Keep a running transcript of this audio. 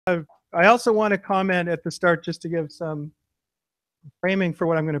I also want to comment at the start, just to give some framing for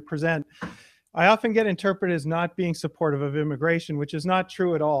what I'm going to present. I often get interpreted as not being supportive of immigration, which is not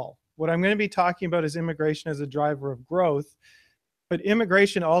true at all. What I'm going to be talking about is immigration as a driver of growth, but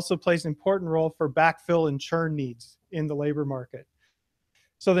immigration also plays an important role for backfill and churn needs in the labor market.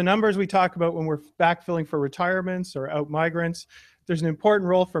 So the numbers we talk about when we're backfilling for retirements or out migrants, there's an important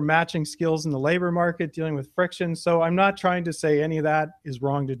role for matching skills in the labor market, dealing with friction. So I'm not trying to say any of that is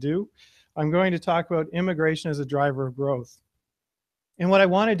wrong to do. I'm going to talk about immigration as a driver of growth. And what I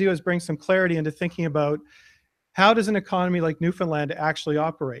want to do is bring some clarity into thinking about how does an economy like Newfoundland actually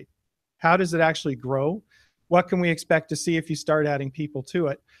operate? How does it actually grow? What can we expect to see if you start adding people to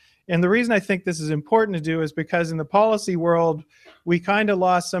it? And the reason I think this is important to do is because in the policy world, we kind of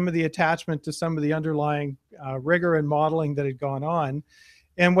lost some of the attachment to some of the underlying rigor and modeling that had gone on.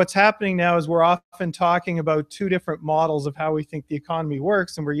 And what's happening now is we're often talking about two different models of how we think the economy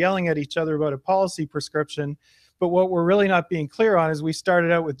works, and we're yelling at each other about a policy prescription. But what we're really not being clear on is we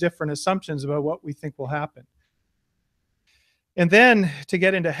started out with different assumptions about what we think will happen. And then to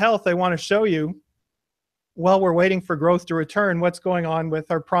get into health, I want to show you, while we're waiting for growth to return, what's going on with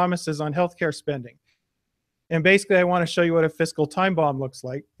our promises on healthcare spending. And basically, I want to show you what a fiscal time bomb looks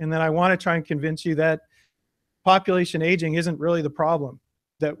like. And then I want to try and convince you that population aging isn't really the problem,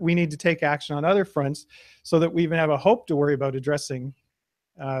 that we need to take action on other fronts so that we even have a hope to worry about addressing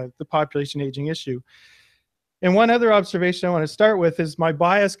the population aging issue. And one other observation I want to start with is my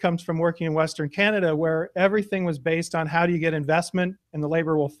bias comes from working in Western Canada, where everything was based on how do you get investment and the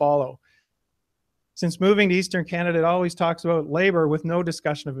labor will follow. Since moving to Eastern Canada, it always talks about labor with no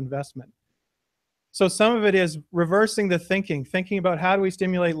discussion of investment. So some of it is reversing the thinking about how do we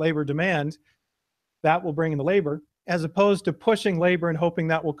stimulate labor demand, that will bring in the labor, as opposed to pushing labor and hoping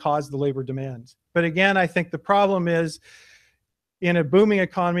that will cause the labor demand. But again, I think the problem is in a booming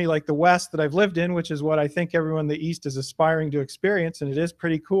economy like the West that I've lived in, which is what I think everyone in the East is aspiring to experience, and it is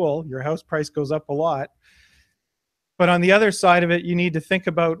pretty cool, your house price goes up a lot. But on the other side of it, you need to think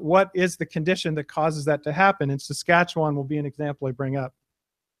about what is the condition that causes that to happen, and Saskatchewan will be an example I bring up.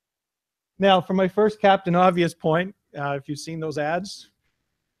 Now, for my first Captain Obvious point, if you've seen those ads,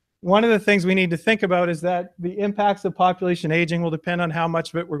 one of the things we need to think about is that the impacts of population aging will depend on how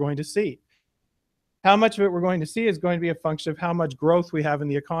much of it we're going to see. How much of it we're going to see is going to be a function of how much growth we have in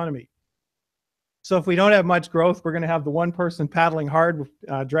the economy. So if we don't have much growth, we're going to have the one person paddling hard,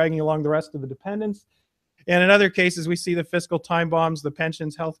 dragging along the rest of the dependents. And in other cases, we see the fiscal time bombs, the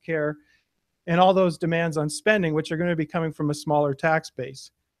pensions, healthcare, and all those demands on spending, which are going to be coming from a smaller tax base.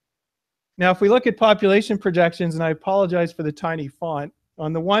 Now, if we look at population projections, and I apologize for the tiny font,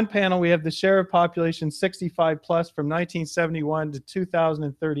 on the one panel, we have the share of population 65 plus from 1971 to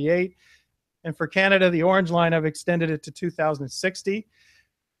 2038. And for Canada, the orange line, I've extended it to 2060.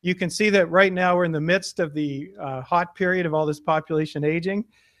 You can see that right now we're in the midst of the hot period of all this population aging.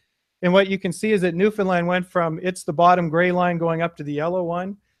 And what you can see is that Newfoundland went from, it's the bottom gray line going up to the yellow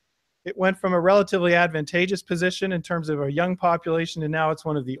one. It went from a relatively advantageous position in terms of a young population, and now it's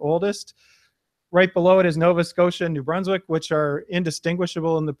one of the oldest. Right below it is Nova Scotia and New Brunswick, which are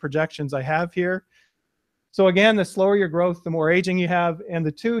indistinguishable in the projections I have here. So again, the slower your growth, the more aging you have. And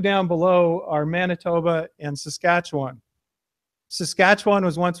the two down below are Manitoba and Saskatchewan. Saskatchewan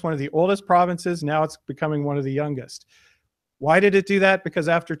was once one of the oldest provinces. Now it's becoming one of the youngest. Why did it do that? Because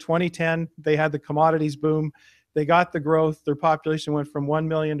after 2010, they had the commodities boom. They got the growth. Their population went from 1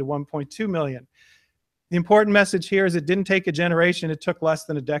 million to 1.2 million. The important message here is it didn't take a generation. It took less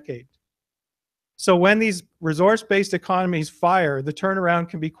than a decade. So when these resource-based economies fire, the turnaround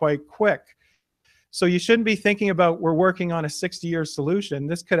can be quite quick. So you shouldn't be thinking about we're working on a 60-year solution.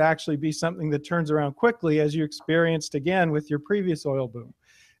 This could actually be something that turns around quickly, as you experienced again with your previous oil boom.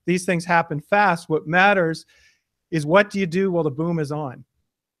 These things happen fast. What matters is what do you do while the boom is on?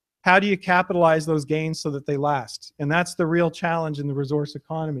 How do you capitalize those gains so that they last? And that's the real challenge in the resource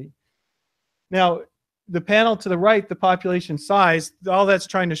economy. Now, the panel to the right, the population size, all that's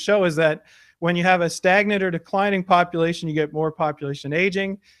trying to show is that when you have a stagnant or declining population, you get more population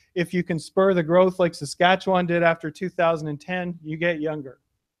aging. If you can spur the growth like Saskatchewan did after 2010, you get younger.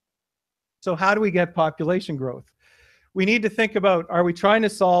 So how do we get population growth? We need to think about, are we trying to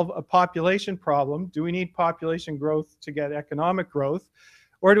solve a population problem? Do we need population growth to get economic growth?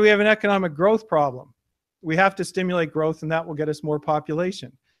 Or do we have an economic growth problem? We have to stimulate growth and that will get us more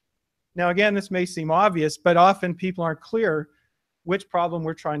population. Now again, this may seem obvious, but often people aren't clear which problem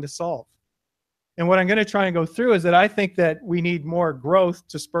we're trying to solve. And what I'm going to try and go through is that I think that we need more growth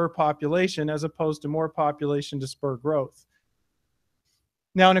to spur population as opposed to more population to spur growth.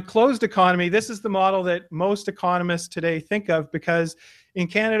 Now, in a closed economy, this is the model that most economists today think of, because in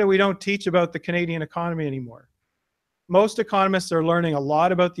Canada, we don't teach about the Canadian economy anymore. Most economists are learning a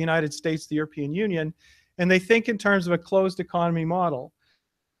lot about the United States, the European Union, and they think in terms of a closed economy model.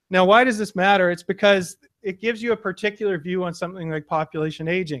 Now, why does this matter? It's because it gives you a particular view on something like population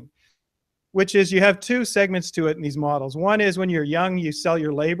aging, which is you have two segments to it in these models. One is when you're young, you sell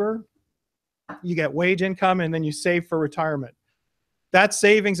your labor, you get wage income, and then you save for retirement. That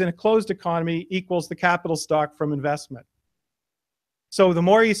savings in a closed economy equals the capital stock from investment. So the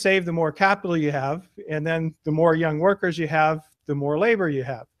more you save, the more capital you have, and then the more young workers you have, the more labor you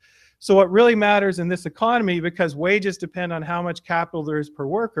have. So what really matters in this economy, because wages depend on how much capital there is per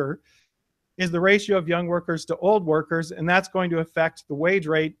worker, is the ratio of young workers to old workers, and that's going to affect the wage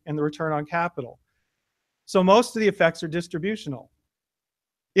rate and the return on capital. So most of the effects are distributional.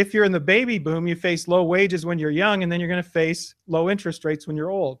 If you're in the baby boom, you face low wages when you're young, and then you're going to face low interest rates when you're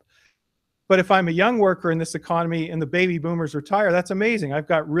old. But if I'm a young worker in this economy and the baby boomers retire, that's amazing. I've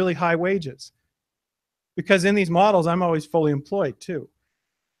got really high wages. Because in these models, I'm always fully employed too.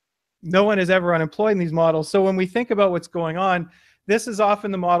 No one is ever unemployed in these models. So when we think about what's going on, this is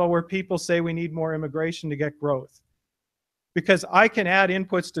often the model where people say we need more immigration to get growth. Because I can add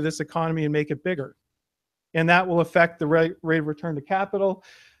inputs to this economy and make it bigger. And that will affect the rate of return to capital,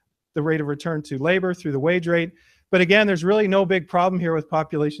 the rate of return to labor through the wage rate. But again, there's really no big problem here with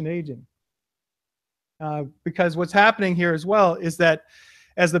population aging. Because what's happening here as well is that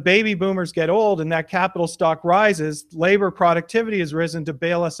as the baby boomers get old and that capital stock rises, labor productivity has risen to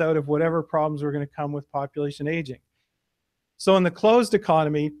bail us out of whatever problems are going to come with population aging. So in the closed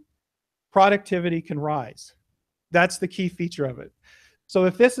economy, productivity can rise. That's the key feature of it. So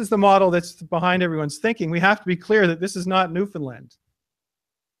if this is the model that's behind everyone's thinking, we have to be clear that this is not Newfoundland.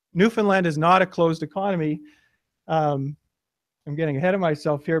 Newfoundland is not a closed economy. I'm getting ahead of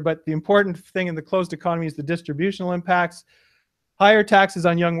myself here, but the important thing in the closed economy is the distributional impacts. Higher taxes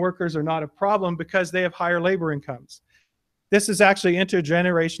on young workers are not a problem because they have higher labor incomes. This is actually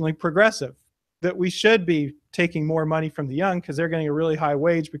intergenerationally progressive, that we should be taking more money from the young because they're getting a really high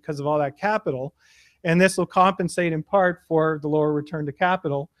wage because of all that capital. And this will compensate in part for the lower return to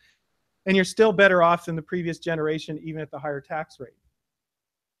capital. And you're still better off than the previous generation, even at the higher tax rate.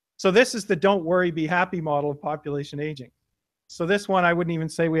 So this is the don't worry, be happy model of population aging. So this one, I wouldn't even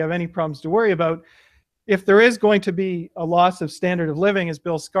say we have any problems to worry about. If there is going to be a loss of standard of living, as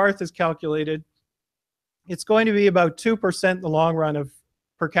Bill Scarth has calculated, it's going to be about 2% in the long run of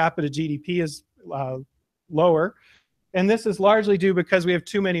per capita GDP is lower. And this is largely due because we have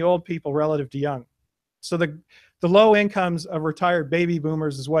too many old people relative to young. So the low incomes of retired baby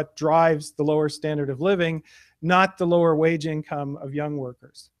boomers is what drives the lower standard of living, not the lower wage income of young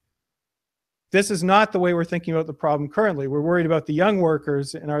workers. This is not the way we're thinking about the problem currently. We're worried about the young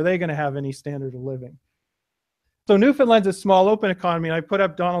workers and are they going to have any standard of living? So Newfoundland's a small open economy, and I put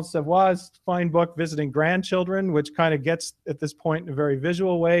up Donald Savoy's fine book, Visiting Grandchildren, which kind of gets at this point in a very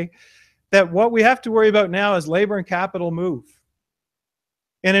visual way, that what we have to worry about now is labor and capital move.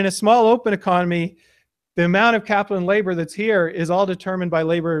 And in a small open economy, the amount of capital and labor that's here is all determined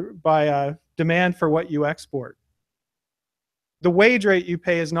by demand for what you export. The wage rate you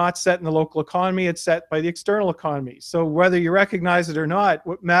pay is not set in the local economy, it's set by the external economy. So whether you recognize it or not,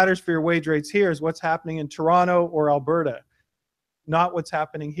 what matters for your wage rates here is what's happening in Toronto or Alberta, not what's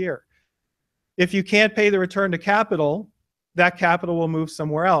happening here. If you can't pay the return to capital, that capital will move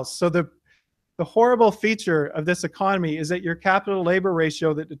somewhere else. So the horrible feature of this economy is that your capital labor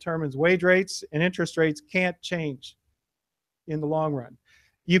ratio that determines wage rates and interest rates can't change in the long run.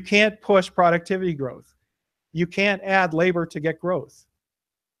 You can't push productivity growth. You can't add labor to get growth.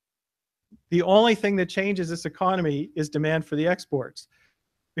 The only thing that changes this economy is demand for the exports,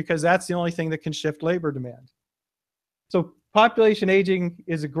 because that's the only thing that can shift labor demand. So population aging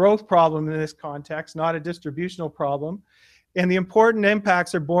is a growth problem in this context, not a distributional problem. And the important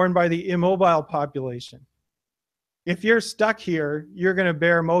impacts are borne by the immobile population. If you're stuck here, you're going to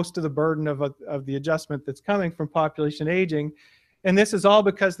bear most of the burden of the adjustment that's coming from population aging. And this is all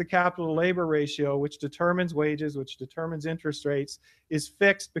because the capital labor ratio, which determines wages, which determines interest rates, is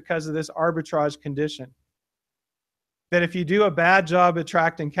fixed because of this arbitrage condition. That if you do a bad job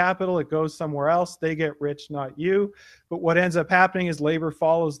attracting capital, it goes somewhere else. They get rich, not you. But what ends up happening is labor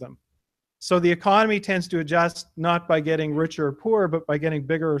follows them. So the economy tends to adjust not by getting richer or poorer, but by getting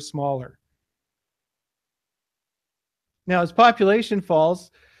bigger or smaller. Now, as population falls,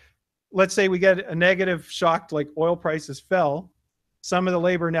 let's say we get a negative shock like oil prices fell. Some of the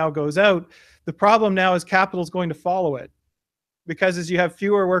labor now goes out. The problem now is capital is going to follow it. because as you have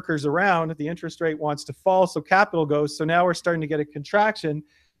fewer workers around, the interest rate wants to fall, so capital goes. So now we're starting to get a contraction.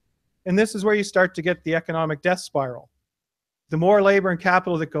 And this is where you start to get the economic death spiral. The more labor and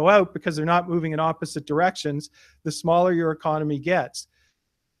capital that go out because they're not moving in opposite directions, the smaller your economy gets.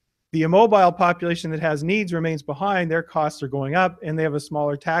 The immobile population that has needs remains behind, their costs are going up, and they have a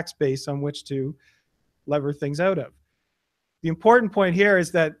smaller tax base on which to lever things out of. The important point here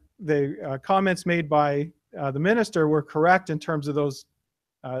is that the comments made by the minister were correct in terms of those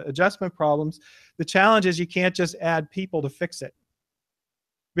adjustment problems. The challenge is you can't just add people to fix it.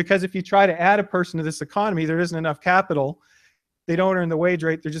 Because if you try to add a person to this economy, there isn't enough capital, they don't earn the wage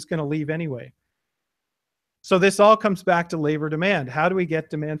rate, they're just going to leave anyway. So this all comes back to labor demand. How do we get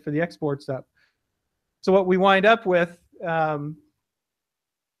demand for the exports up? So what we wind up with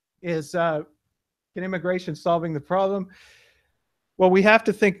is, can immigration solving the problem? What we have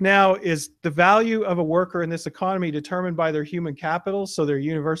to think now is the value of a worker in this economy determined by their human capital, so their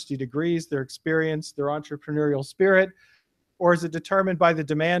university degrees, their experience, their entrepreneurial spirit, or is it determined by the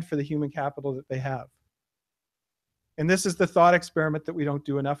demand for the human capital that they have? And this is the thought experiment that we don't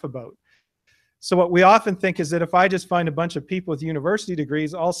do enough about. So what we often think is that if I just find a bunch of people with university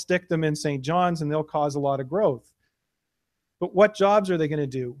degrees, I'll stick them in St. John's and they'll cause a lot of growth. But what jobs are they going to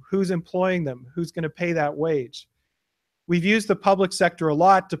do? Who's employing them? Who's going to pay that wage? We've used the public sector a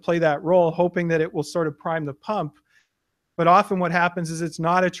lot to play that role, hoping that it will sort of prime the pump. But often what happens is it's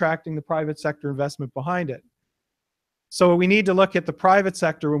not attracting the private sector investment behind it. So we need to look at the private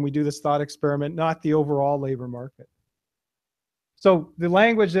sector when we do this thought experiment, not the overall labor market. So the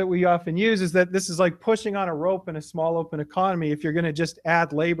language that we often use is that this is like pushing on a rope in a small open economy if you're going to just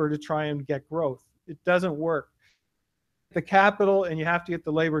add labor to try and get growth. It doesn't work. The capital, and you have to get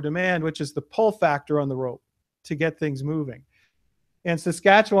the labor demand, which is the pull factor on the rope to get things moving. And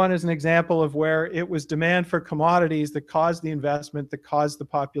Saskatchewan is an example of where it was demand for commodities that caused the investment, that caused the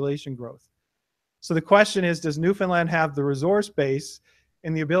population growth. So the question is, does Newfoundland have the resource base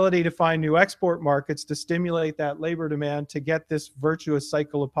and the ability to find new export markets to stimulate that labor demand to get this virtuous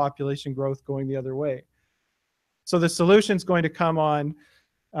cycle of population growth going the other way? So the solution is going to come on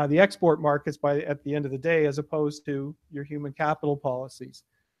the export markets at the end of the day, as opposed to your human capital policies.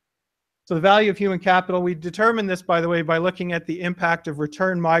 So the value of human capital, we determined this, by the way, by looking at the impact of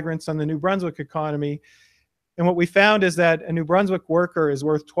return migrants on the New Brunswick economy. And what we found is that a New Brunswick worker is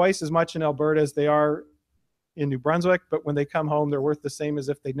worth twice as much in Alberta as they are in New Brunswick, but when they come home, they're worth the same as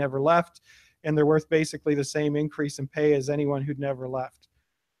if they'd never left, and they're worth basically the same increase in pay as anyone who'd never left.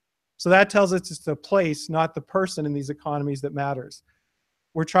 So that tells us it's the place, not the person in these economies that matters.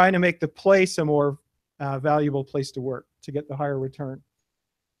 We're trying to make the place a more valuable place to work to get the higher return.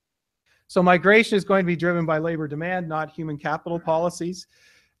 So migration is going to be driven by labor demand, not human capital policies.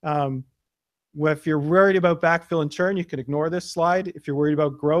 If you're worried about backfill and churn, you can ignore this slide. If you're worried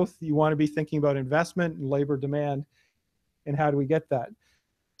about growth, you want to be thinking about investment and labor demand and how do we get that.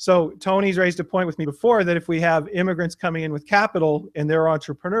 So Tony's raised a point with me before that if we have immigrants coming in with capital and they're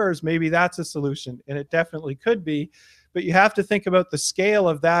entrepreneurs, maybe that's a solution, and it definitely could be. But you have to think about the scale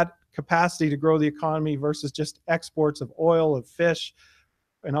of that capacity to grow the economy versus just exports of oil, of fish,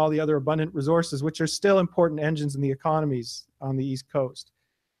 and all the other abundant resources, which are still important engines in the economies on the East Coast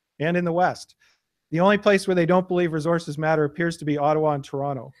and in the West. The only place where they don't believe resources matter appears to be Ottawa and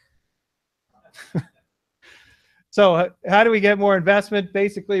Toronto. So how do we get more investment?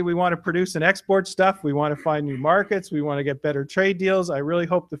 Basically, we want to produce and export stuff. We want to find new markets. We want to get better trade deals. I really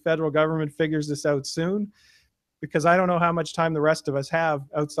hope the federal government figures this out soon, because I don't know how much time the rest of us have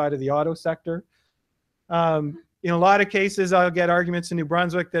outside of the auto sector. In a lot of cases, I'll get arguments in New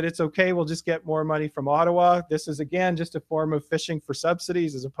Brunswick that it's okay, we'll just get more money from Ottawa. This is, again, just a form of fishing for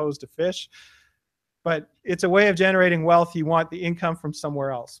subsidies as opposed to fish. But it's a way of generating wealth. You want the income from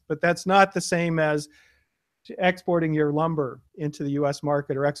somewhere else. But that's not the same as exporting your lumber into the US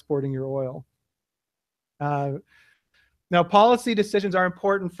market or exporting your oil. Now, policy decisions are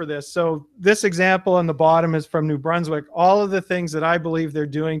important for this. So this example on the bottom is from New Brunswick. All of the things that I believe they're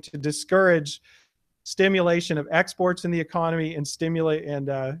doing to discourage stimulation of exports in the economy and stimulate and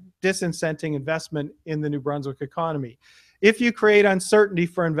disincenting investment in the New Brunswick economy. If you create uncertainty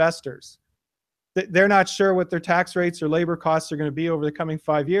for investors, they're not sure what their tax rates or labor costs are going to be over the coming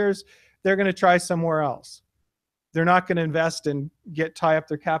 5 years, they're going to try somewhere else. They're not going to invest and tie up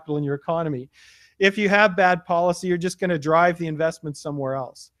their capital in your economy. If you have bad policy, you're just going to drive the investment somewhere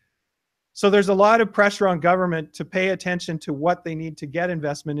else. So there's a lot of pressure on government to pay attention to what they need to get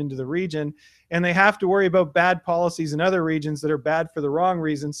investment into the region, and they have to worry about bad policies in other regions that are bad for the wrong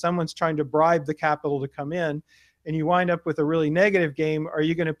reason. Someone's trying to bribe the capital to come in, and you wind up with a really negative game. Are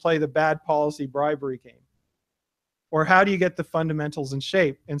you going to play the bad policy bribery game? Or how do you get the fundamentals in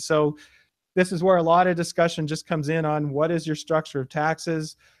shape? And so this is where a lot of discussion just comes in on what is your structure of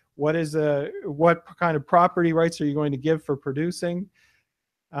taxes? What kind of property rights are you going to give for producing?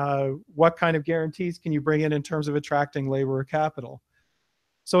 What kind of guarantees can you bring in terms of attracting labor or capital?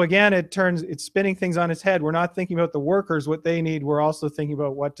 So again, it's spinning things on its head. We're not thinking about the workers, what they need. We're also thinking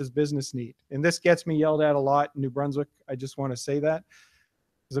about what does business need. And this gets me yelled at a lot in New Brunswick. I just want to say that,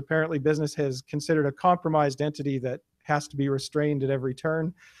 because apparently business has considered a compromised entity that has to be restrained at every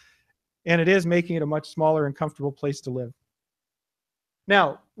turn. And it is making it a much smaller and comfortable place to live.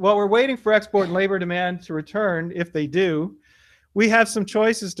 Now, while we're waiting for export and labor demand to return, if they do, we have some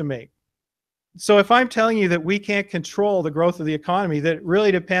choices to make. So if I'm telling you that we can't control the growth of the economy, that it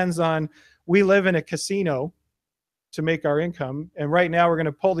really depends on, we live in a casino to make our income, and right now we're going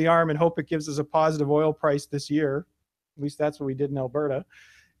to pull the arm and hope it gives us a positive oil price this year. At least that's what we did in Alberta.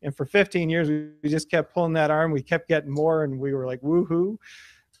 And for 15 years, we just kept pulling that arm. We kept getting more, and we were like, woohoo.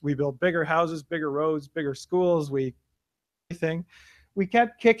 We built bigger houses, bigger roads, bigger schools, everything. We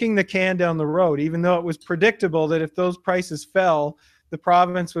kept kicking the can down the road, even though it was predictable that if those prices fell, the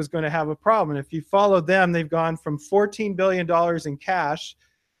province was going to have a problem. And if you followed them, they've gone from $14 billion in cash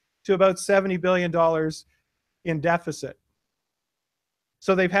to about $70 billion in deficit.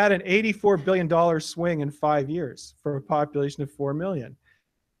 So they've had an $84 billion swing in 5 years for a population of 4 million.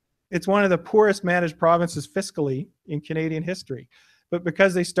 It's one of the poorest managed provinces fiscally in Canadian history. But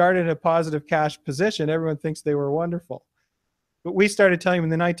because they started in a positive cash position, everyone thinks they were wonderful. But we started telling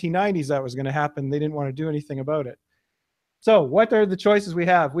them in the 1990s that was going to happen. They didn't want to do anything about it. So what are the choices we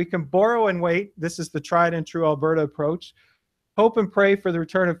have? We can borrow and wait. This is the tried and true Alberta approach. Hope and pray for the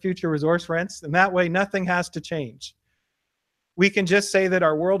return of future resource rents, and that way nothing has to change. We can just say that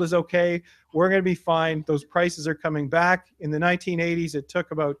our world is okay, we're going to be fine, those prices are coming back. In the 1980s, it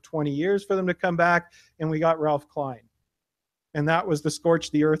took about 20 years for them to come back, and we got Ralph Klein. And that was the scorch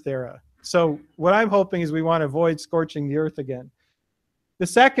the earth era. So what I'm hoping is we want to avoid scorching the earth again. The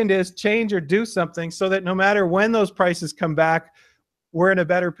second is change or do something so that no matter when those prices come back, we're in a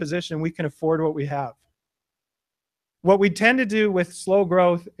better position. We can afford what we have. What we tend to do with slow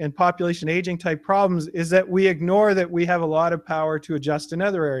growth and population aging type problems is that we ignore that we have a lot of power to adjust in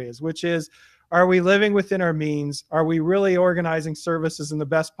other areas, which is, are we living within our means? Are we really organizing services in the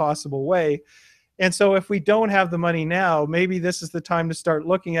best possible way? And so if we don't have the money now, maybe this is the time to start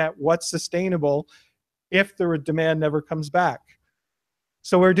looking at what's sustainable if the demand never comes back.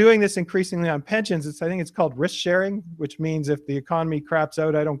 So we're doing this increasingly on pensions. I think it's called risk sharing, which means if the economy craps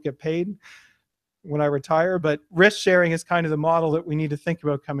out, I don't get paid when I retire. But risk sharing is kind of the model that we need to think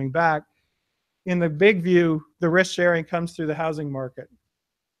about coming back. In the big view, the risk sharing comes through the housing market.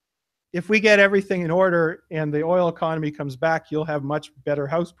 If we get everything in order and the oil economy comes back, you'll have much better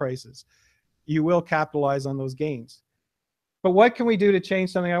house prices. You will capitalize on those gains. But what can we do to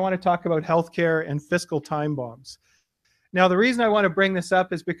change something? I want to talk about healthcare and fiscal time bombs. Now, the reason I want to bring this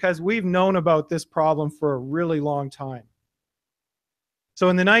up is because we've known about this problem for a really long time. So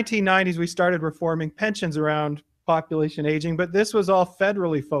in the 1990s, we started reforming pensions around population aging, but this was all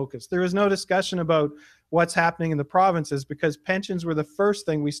federally focused. There was no discussion about what's happening in the provinces because pensions were the first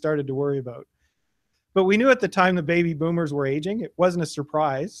thing we started to worry about. But we knew at the time the baby boomers were aging. It wasn't a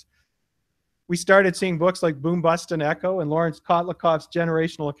surprise. We started seeing books like Boom, Bust, and Echo and Lawrence Kotlikoff's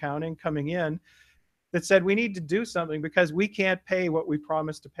Generational Accounting coming in that said we need to do something because we can't pay what we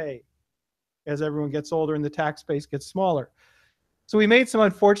promised to pay as everyone gets older and the tax base gets smaller. So we made some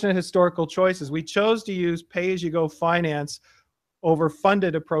unfortunate historical choices. We chose to use pay-as-you-go finance over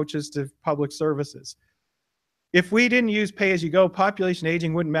funded approaches to public services. If we didn't use pay-as-you-go, population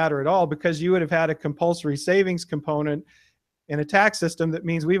aging wouldn't matter at all because you would have had a compulsory savings component and a tax system that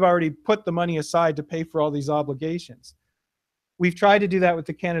means we've already put the money aside to pay for all these obligations. We've tried to do that with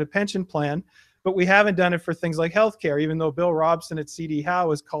the Canada Pension Plan, but we haven't done it for things like healthcare, even though Bill Robson at CD Howe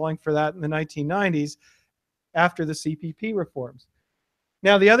was calling for that in the 1990s after the CPP reforms.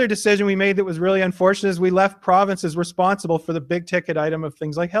 Now, the other decision we made that was really unfortunate is we left provinces responsible for the big ticket item of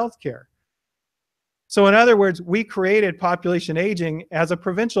things like healthcare. So in other words, we created population aging as a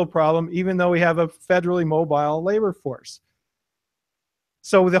provincial problem, even though we have a federally mobile labor force.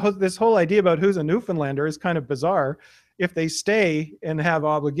 So this whole idea about who's a Newfoundlander is kind of bizarre. If they stay and have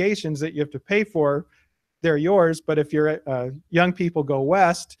obligations that you have to pay for, they're yours. But if your young people go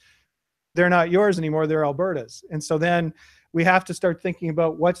west, they're not yours anymore, they're Alberta's. And so then we have to start thinking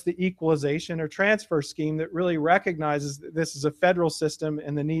about what's the equalization or transfer scheme that really recognizes that this is a federal system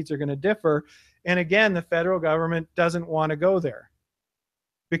and the needs are going to differ. And again, the federal government doesn't want to go there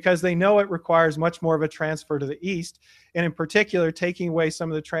because they know it requires much more of a transfer to the east, and in particular, taking away some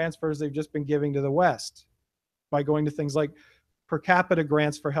of the transfers they've just been giving to the west. by going to things like per capita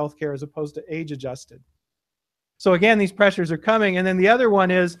grants for healthcare as opposed to age adjusted. So again, these pressures are coming. And then the other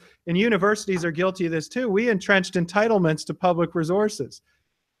one is, and universities are guilty of this too, we entrenched entitlements to public resources.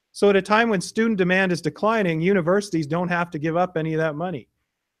 So at a time when student demand is declining, universities don't have to give up any of that money.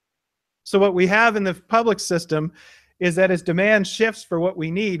 So what we have in the public system is that as demand shifts for what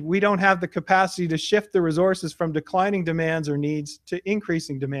we need, we don't have the capacity to shift the resources from declining demands or needs to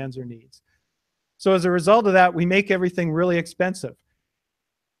increasing demands or needs. So as a result of that, we make everything really expensive.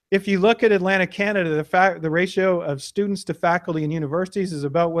 If you look at Atlantic Canada, the ratio of students to faculty in universities is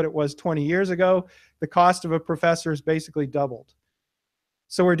about what it was 20 years ago. The cost of a professor is basically doubled.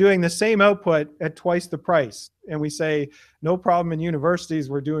 So we're doing the same output at twice the price. And we say, no problem in universities,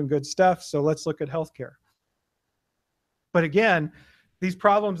 we're doing good stuff, so let's look at healthcare. But again, these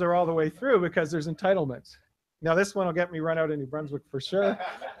problems are all the way through because there's entitlements. Now this one will get me run out of New Brunswick for sure.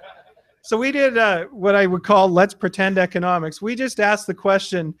 So we did what I would call let's pretend economics. We just asked the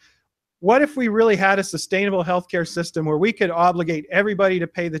question, what if we really had a sustainable healthcare system where we could obligate everybody to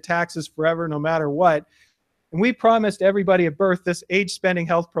pay the taxes forever, no matter what? And we promised everybody at birth this age spending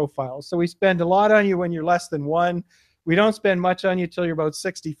health profile. So we spend a lot on you when you're less than 1. We don't spend much on you till you're about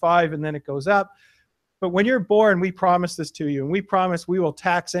 65, and then it goes up. But when you're born, we promise this to you, and we promise we will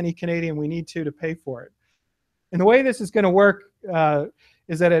tax any Canadian we need to pay for it. And the way this is going to work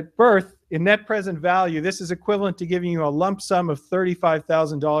is that at birth, in net present value, this is equivalent to giving you a lump sum of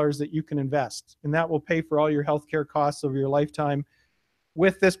 $35,000 that you can invest. And that will pay for all your healthcare costs over your lifetime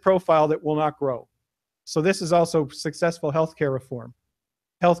with this profile that will not grow. So this is also successful healthcare reform.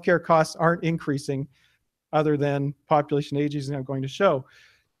 Healthcare costs aren't increasing other than population aging is now going to show.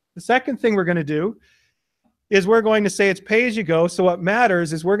 The second thing we're going to do is we're going to say it's pay as you go. So what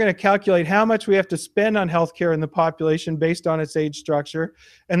matters is we're going to calculate how much we have to spend on healthcare in the population based on its age structure.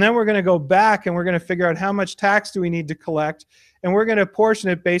 And then we're going to go back and we're going to figure out how much tax do we need to collect. And we're going to portion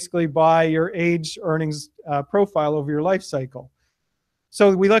it basically by your age earnings profile over your life cycle.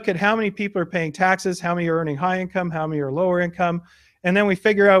 So we look at how many people are paying taxes, how many are earning high income, how many are lower income, and then we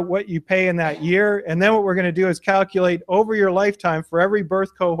figure out what you pay in that year. And then what we're going to do is calculate over your lifetime for every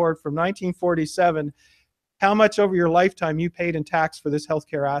birth cohort from 1947, how much over your lifetime you paid in tax for this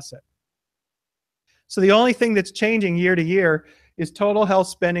healthcare asset. So the only thing that's changing year to year is total health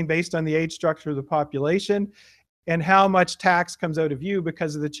spending based on the age structure of the population and how much tax comes out of you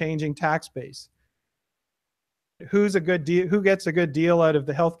because of the changing tax base. Who gets a good deal out of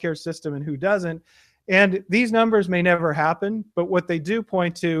the healthcare system and who doesn't. And these numbers may never happen, but what they do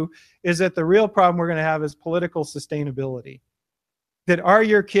point to is that the real problem we're going to have is political sustainability. That are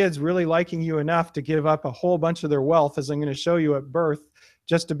your kids really liking you enough to give up a whole bunch of their wealth, as I'm going to show you at birth,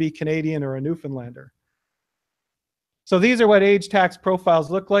 just to be Canadian or a Newfoundlander? So these are what age tax profiles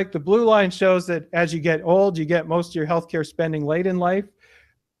look like. The blue line shows that as you get old, you get most of your healthcare spending late in life.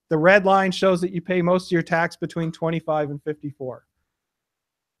 The red line shows that you pay most of your tax between 25 and 54.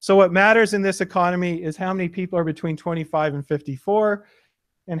 So what matters in this economy is how many people are between 25 and 54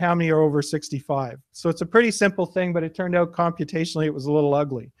 and how many are over 65. So it's a pretty simple thing, but it turned out computationally it was a little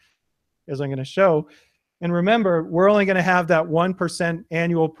ugly, as I'm going to show. And remember, we're only going to have that 1%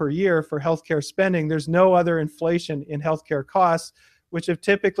 annual per year for healthcare spending. There's no other inflation in healthcare costs, which have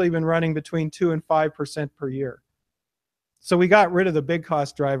typically been running between 2 and 5% per year. So we got rid of the big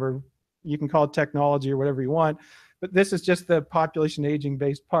cost driver. You can call it technology or whatever you want, but this is just the population aging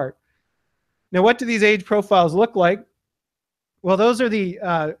based part. Now, what do these age profiles look like? Well, those are the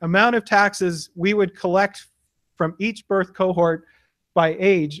amount of taxes we would collect from each birth cohort by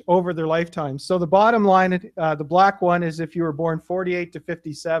age over their lifetime. So the bottom line, the black one, is if you were born 48 to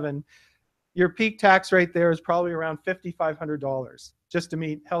 57, your peak tax rate there is probably around $5,500 just to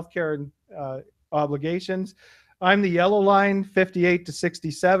meet healthcare obligations. I'm the yellow line, 58 to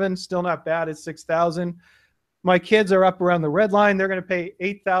 67, still not bad at 6,000. My kids are up around the red line. They're going to pay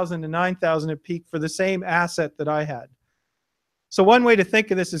 8,000 to 9,000 at peak for the same asset that I had. So one way to think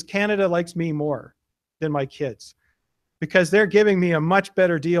of this is Canada likes me more than my kids because they're giving me a much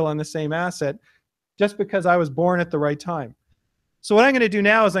better deal on the same asset just because I was born at the right time. So what I'm going to do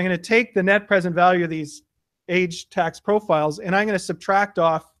now is I'm going to take the net present value of these age tax profiles and I'm going to subtract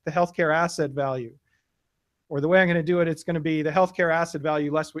off the healthcare asset value. Or the way I'm going to do it, it's going to be the healthcare asset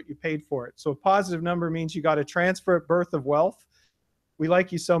value less what you paid for it. So a positive number means you got to transfer at birth of wealth. We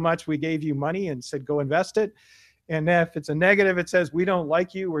like you so much, we gave you money and said, go invest it. And if it's a negative, it says, we don't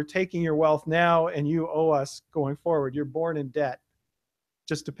like you, we're taking your wealth now, and you owe us going forward. You're born in debt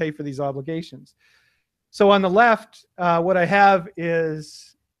just to pay for these obligations. So on the left, what I have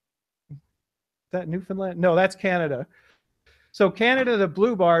is that Newfoundland? No, that's Canada. So Canada, the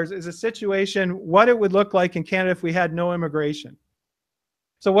blue bars, is a situation what it would look like in Canada if we had no immigration.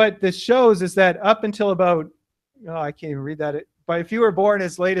 So what this shows is that up until about, oh, I can't even read that, but if you were born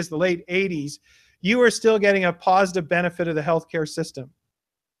as late as the late 80s, you were still getting a positive benefit of the healthcare system.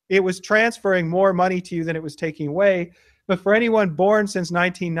 It was transferring more money to you than it was taking away. But for anyone born since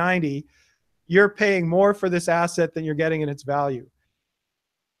 1990, you're paying more for this asset than you're getting in its value.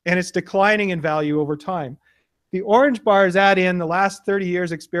 And it's declining in value over time. The orange bars add in the last 30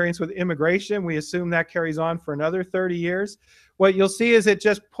 years experience with immigration. We assume that carries on for another 30 years. What you'll see is it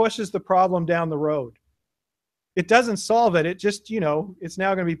just pushes the problem down the road. It doesn't solve it. It just, you know, it's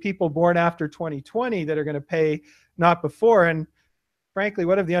now going to be people born after 2020 that are going to pay, not before. And frankly,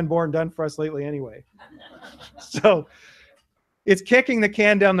 what have the unborn done for us lately anyway? So it's kicking the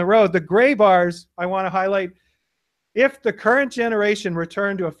can down the road. The gray bars, I want to highlight, if the current generation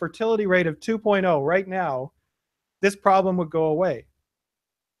returned to a fertility rate of 2.0 right now, this problem would go away.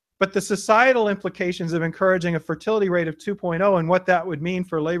 But the societal implications of encouraging a fertility rate of 2.0 and what that would mean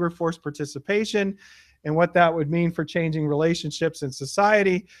for labor force participation and what that would mean for changing relationships in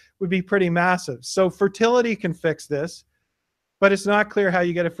society would be pretty massive. So fertility can fix this, but it's not clear how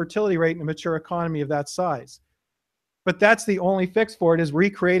you get a fertility rate in a mature economy of that size. But that's the only fix for it, is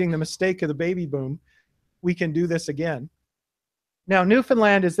recreating the mistake of the baby boom. We can do this again. Now,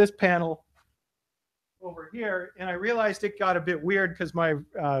 Newfoundland is this panel over here, and I realized it got a bit weird because my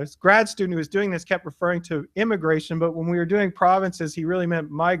grad student who was doing this kept referring to immigration, but when we were doing provinces, he really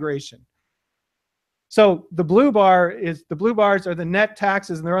meant migration. So the blue bars are the net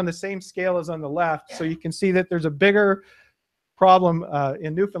taxes, and they're on the same scale as on the left. So you can see that there's a bigger problem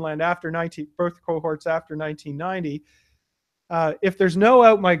in Newfoundland after birth cohorts after 1990. If there's no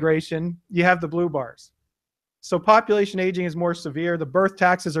outmigration, you have the blue bars. So population aging is more severe. The birth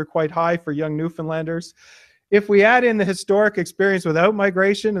taxes are quite high for young Newfoundlanders. If we add in the historic experience without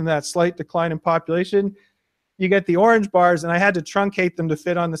migration and that slight decline in population, you get the orange bars, and I had to truncate them to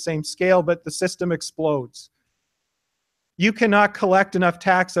fit on the same scale, but the system explodes. You cannot collect enough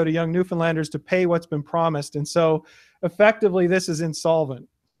tax out of young Newfoundlanders to pay what's been promised, and so effectively this is insolvent.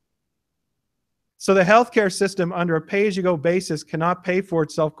 So the healthcare system under a pay-as-you-go basis cannot pay for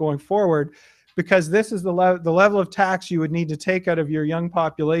itself going forward, because this is the level of tax you would need to take out of your young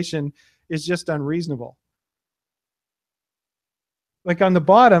population is just unreasonable. Like on the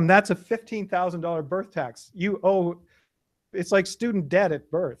bottom, that's a $15,000 birth tax. You owe, it's like student debt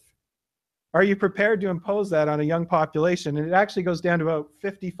at birth. Are you prepared to impose that on a young population? And it actually goes down to about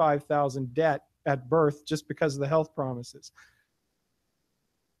 $55,000 debt at birth just because of the health promises.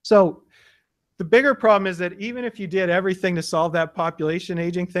 So the bigger problem is that even if you did everything to solve that population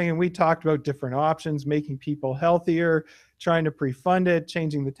aging thing, and we talked about different options, making people healthier, trying to pre-fund it,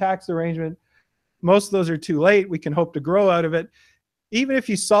 changing the tax arrangement, most of those are too late. We can hope to grow out of it. Even if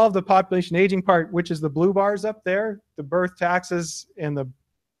you solve the population aging part, which is the blue bars up there, the birth taxes and the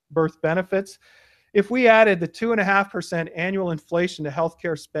birth benefits, if we added the 2.5% annual inflation to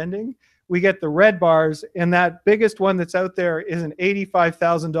healthcare spending, we get the red bars, and that biggest one that's out there is an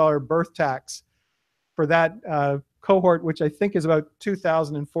 $85,000 birth tax for that cohort, which I think is about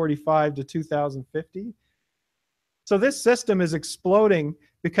 2045 to 2050. So this system is exploding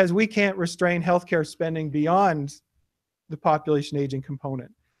because we can't restrain healthcare spending beyond the population aging component.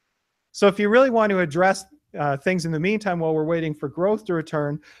 So if you really want to address things in the meantime while we're waiting for growth to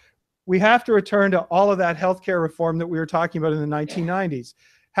return, we have to return to all of that healthcare reform that we were talking about in the 1990s.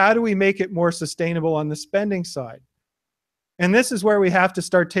 How do we make it more sustainable on the spending side? And this is where we have to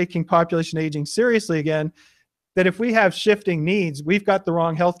start taking population aging seriously again, that if we have shifting needs, we've got the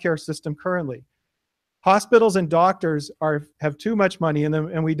wrong healthcare system currently. Hospitals and doctors have too much money in them,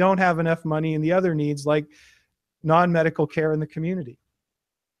 and we don't have enough money in the other needs like non-medical care in the community.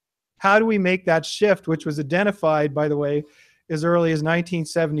 How do we make that shift, which was identified, by the way, as early as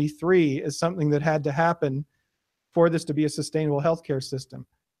 1973 as something that had to happen for this to be a sustainable healthcare system?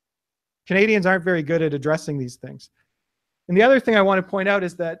 Canadians aren't very good at addressing these things. And the other thing I want to point out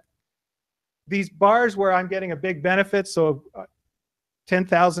is that these bars where I'm getting a big benefit, so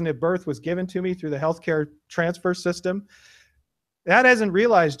 $10,000 at birth was given to me through the healthcare transfer system, that hasn't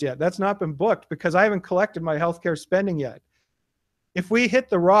realized yet. That's not been booked because I haven't collected my healthcare spending yet. If we hit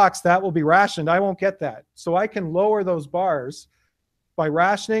the rocks, that will be rationed. I won't get that. So I can lower those bars by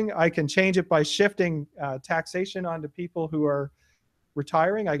rationing. I can change it by shifting taxation onto people who are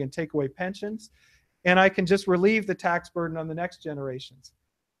retiring. I can take away pensions. And I can just relieve the tax burden on the next generations.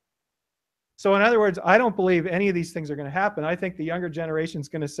 So in other words, I don't believe any of these things are going to happen. I think the younger generation is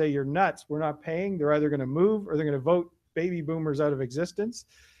going to say, you're nuts. We're not paying. They're either going to move or they're going to vote baby boomers out of existence.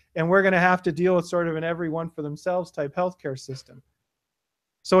 and we're going to have to deal with sort of an everyone for themselves type healthcare system.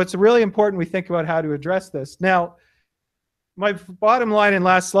 So it's really important we think about how to address this. Now, my bottom line and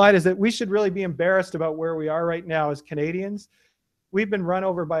last slide is that we should really be embarrassed about where we are right now as Canadians. We've been run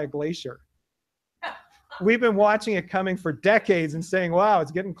over by a glacier. We've been watching it coming for decades and saying, wow,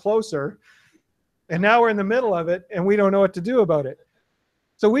 it's getting closer. And now we're in the middle of it and we don't know what to do about it.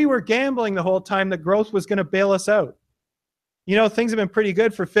 So we were gambling the whole time that growth was going to bail us out. You know, things have been pretty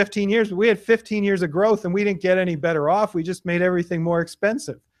good for 15 years, but we had 15 years of growth and we didn't get any better off. We just made everything more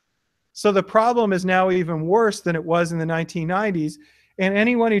expensive. So the problem is now even worse than it was in the 1990s. And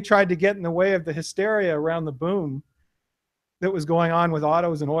anyone who tried to get in the way of the hysteria around the boom that was going on with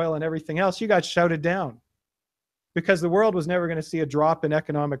autos and oil and everything else, you got shouted down. Because the world was never going to see a drop in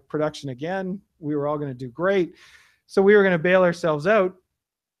economic production again. We were all going to do great. So we were going to bail ourselves out.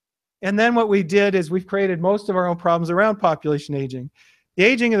 And then what we did is we've created most of our own problems around population aging. The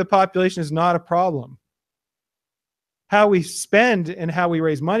aging of the population is not a problem. How we spend and how we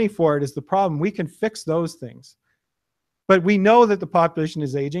raise money for it is the problem. We can fix those things. But we know that the population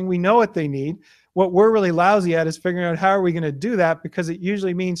is aging. We know what they need. What we're really lousy at is figuring out how are we going to do that, because it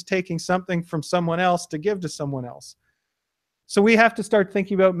usually means taking something from someone else to give to someone else. So we have to start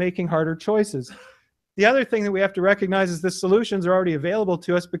thinking about making harder choices. The other thing that we have to recognize is the solutions are already available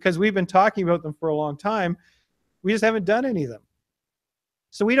to us because we've been talking about them for a long time. We just haven't done any of them.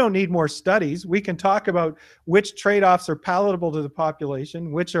 So we don't need more studies. We can talk about which trade-offs are palatable to the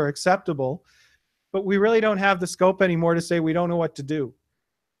population, which are acceptable, but we really don't have the scope anymore to say we don't know what to do.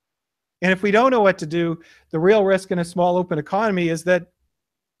 And if we don't know what to do, the real risk in a small open economy is that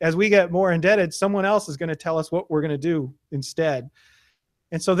as we get more indebted, someone else is going to tell us what we're going to do instead.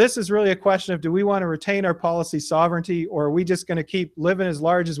 And so this is really a question of, do we want to retain our policy sovereignty, or are we just going to keep living as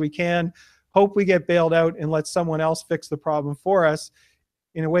large as we can, hope we get bailed out and let someone else fix the problem for us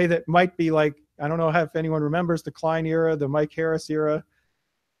in a way that might be like, I don't know if anyone remembers the Klein era, the Mike Harris era.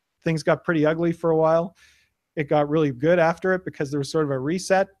 Things got pretty ugly for a while. It got really good after it because there was sort of a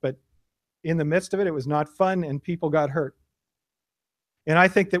reset, but in the midst of it, it was not fun and people got hurt. And I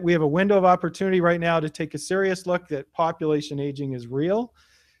think that we have a window of opportunity right now to take a serious look that population aging is real.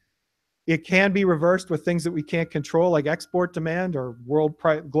 It can be reversed with things that we can't control, like export demand or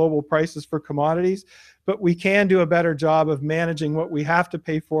global prices for commodities. But we can do a better job of managing what we have to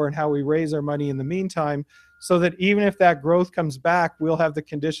pay for and how we raise our money in the meantime, so that even if that growth comes back, we'll have the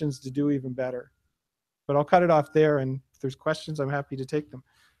conditions to do even better. But I'll cut it off there, and if there's questions, I'm happy to take them.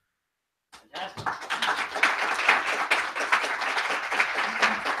 Fantastic.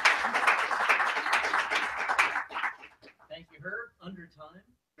 Thank you, Herb. Under time.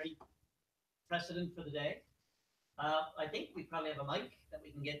 Great precedent for the day. I think we probably have a mic that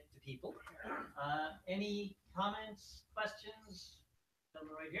we can get to people. Any comments, questions?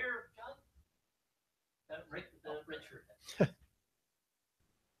 Someone right here, John? Richard.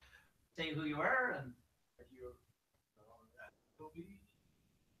 Say who you are and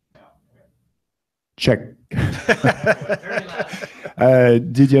check. very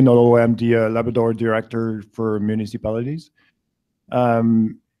loud. Didier Nolot, I'm the Labrador Director for Municipalities.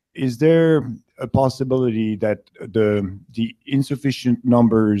 Is there a possibility that the insufficient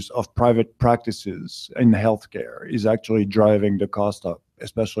numbers of private practices in healthcare is actually driving the cost up,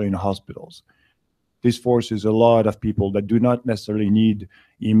 especially in hospitals? This forces a lot of people that do not necessarily need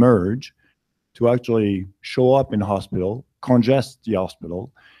emerge to actually show up in hospital, congest the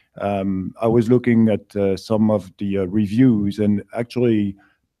hospital. I was looking at some of the reviews, and actually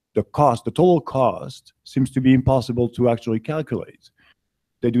the total cost seems to be impossible to actually calculate.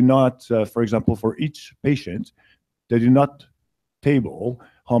 They do not, for example, for each patient, they do not table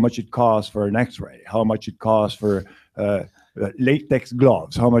how much it costs for an x-ray, how much it costs for latex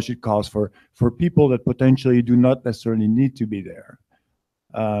gloves, how much it costs for people that potentially do not necessarily need to be there.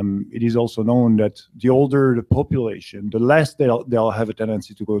 It is also known that the older the population, the less they'll have a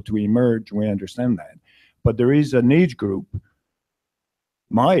tendency to go to emerge. We understand that. But there is an age group,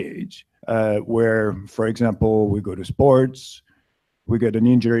 my age, where, for example, we go to sports, we get an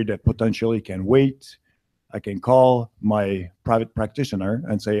injury that potentially can wait. I can call my private practitioner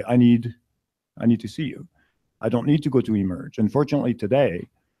and say, I need to see you. I don't need to go to emerge. Unfortunately, today,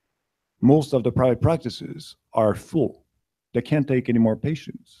 most of the private practices are full. They can't take any more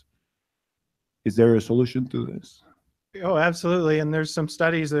patients. Is there a solution to this? Oh, absolutely. And there's some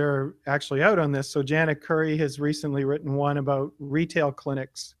studies that are actually out on this. So Janet Curry has recently written one about retail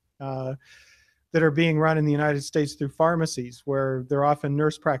clinics that are being run in the United States through pharmacies, where they're often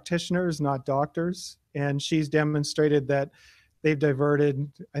nurse practitioners, not doctors. And she's demonstrated that they've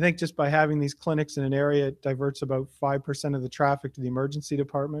diverted, I think just by having these clinics in an area, it diverts about 5% of the traffic to the emergency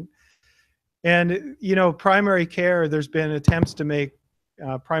department. And, you know, primary care, there's been attempts to make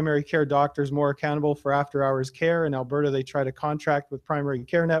primary care doctors more accountable for after-hours care. In Alberta, they try to contract with primary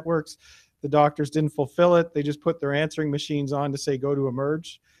care networks. The doctors didn't fulfill it. They just put their answering machines on to say, go to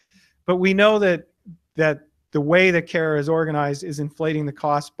emerge. But we know that the way that care is organized is inflating the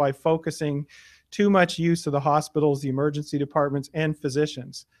cost by focusing too much use of the hospitals, the emergency departments, and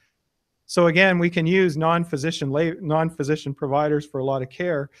physicians. So again, we can use non-physician providers for a lot of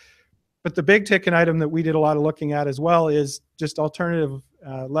care. But the big ticket item that we did a lot of looking at as well is just alternative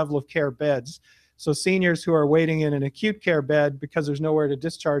level of care beds. So seniors who are waiting in an acute care bed because there's nowhere to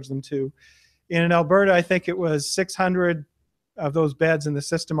discharge them to. In Alberta, I think it was 600 of those beds in the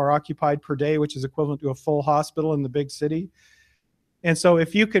system are occupied per day, which is equivalent to a full hospital in the big city. And so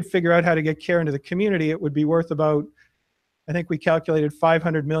if you could figure out how to get care into the community, it would be worth about, I think we calculated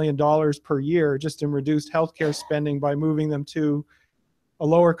 $500 million per year just in reduced healthcare spending by moving them to a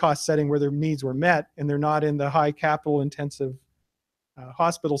lower cost setting where their needs were met and they're not in the high capital intensive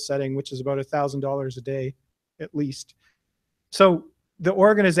hospital setting, which is about $1,000 a day at least. So the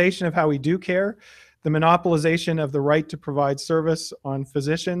organization of how we do care, the monopolization of the right to provide service on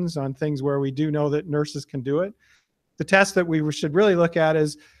physicians, on things where we do know that nurses can do it. The test that we should really look at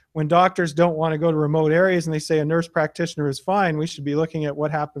is when doctors don't want to go to remote areas and they say a nurse practitioner is fine, we should be looking at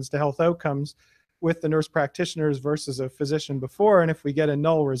what happens to health outcomes with the nurse practitioners versus a physician before. And if we get a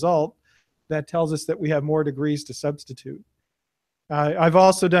null result, that tells us that we have more degrees to substitute. I've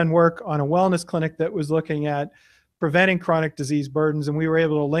also done work on a wellness clinic that was looking at preventing chronic disease burdens, and we were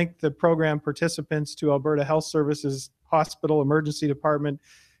able to link the program participants to Alberta Health Services hospital emergency department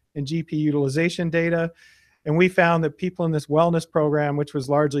and GP utilization data. And we found that people in this wellness program, which was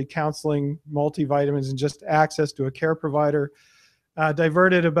largely counseling, multivitamins, and just access to a care provider,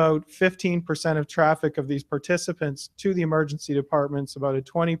 diverted about 15% of traffic of these participants to the emergency departments, about a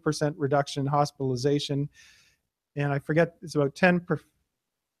 20% reduction in hospitalization. And I forget, it's about 5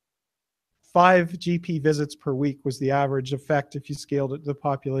 GP visits per week was the average effect if you scaled it to the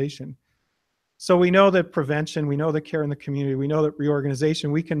population. So we know that prevention, we know that care in the community, we know that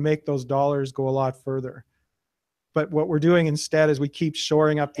reorganization, we can make those dollars go a lot further. But what we're doing instead is we keep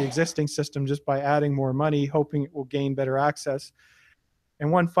shoring up the existing system just by adding more money, hoping it will gain better access.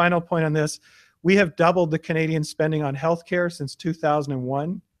 And one final point on this, we have doubled the Canadian spending on healthcare since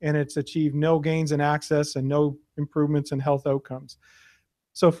 2001, and it's achieved no gains in access and no improvements in health outcomes.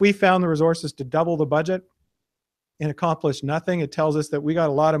 So if we found the resources to double the budget and accomplish nothing, it tells us that we got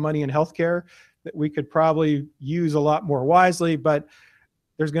a lot of money in healthcare that we could probably use a lot more wisely, but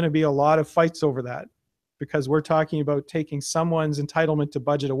there's going to be a lot of fights over that because we're talking about taking someone's entitlement to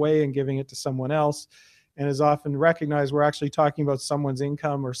budget away and giving it to someone else. And as often recognized, we're actually talking about someone's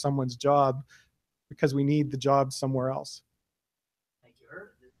income or someone's job because we need the job somewhere else. Thank you, Herb.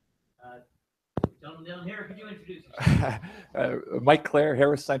 Gentleman down here, could you introduce yourself? Mike Clare,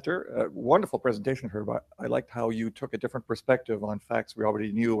 Harris Center. Wonderful presentation, Herb. I liked how you took a different perspective on facts we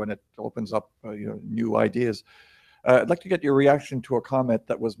already knew, and it opens up new ideas. I'd like to get your reaction to a comment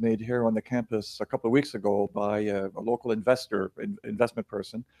that was made here on the campus a couple of weeks ago by a local investment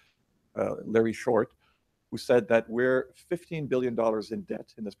person, Larry Short, who said that we're $15 billion in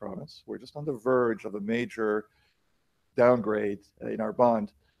debt in this province. We're just on the verge of a major downgrade in our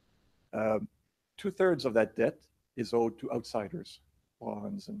bond. 2/3 of that debt is owed to outsiders,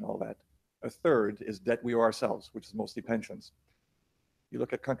 bonds and all that. 1/3 is debt we owe ourselves, which is mostly pensions. You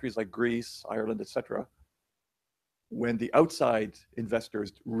look at countries like Greece, Ireland, etc. When the outside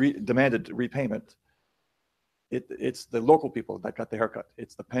investors demanded repayment, it's the local people that got the haircut.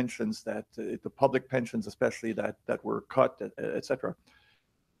 It's the pensions the public pensions especially that were cut, etc.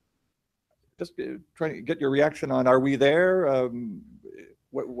 Just trying to get your reaction on, are we there?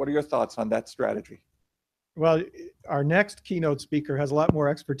 What are your thoughts on that strategy? Well, our next keynote speaker has a lot more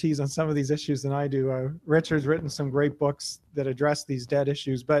expertise on some of these issues than I do. Richard's written some great books that address these debt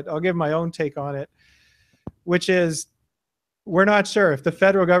issues, but I'll give my own take on it, which is we're not sure. If the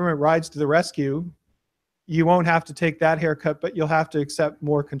federal government rides to the rescue, you won't have to take that haircut, but you'll have to accept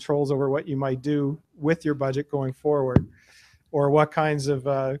more controls over what you might do with your budget going forward, or what kinds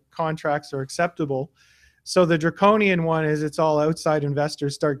of contracts are acceptable. So the draconian one is it's all outside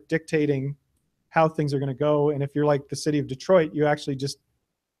investors start dictating how things are going to go. And if you're like the city of Detroit, you actually just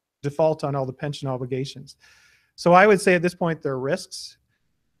default on all the pension obligations. So I would say at this point there are risks,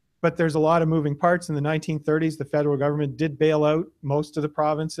 but there's a lot of moving parts. In the 1930s, the federal government did bail out most of the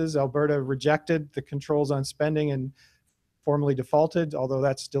provinces. Alberta rejected the controls on spending and formally defaulted, although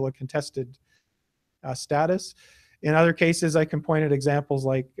that's still a contested status. In other cases, I can point at examples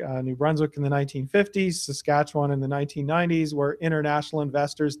like New Brunswick in the 1950s, Saskatchewan in the 1990s, where international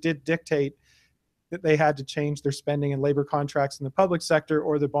investors did dictate that they had to change their spending and labor contracts in the public sector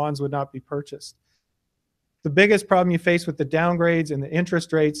or the bonds would not be purchased. The biggest problem you face with the downgrades and the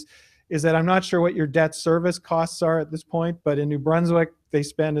interest rates is that I'm not sure what your debt service costs are at this point, but in New Brunswick, we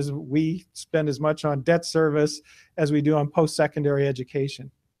spend as much on debt service as we do on post-secondary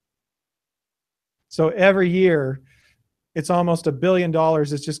education. So every year, it's almost $1 billion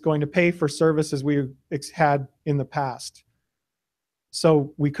is just going to pay for services we had in the past.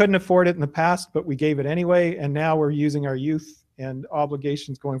 So we couldn't afford it in the past, but we gave it anyway, and now we're using our youth and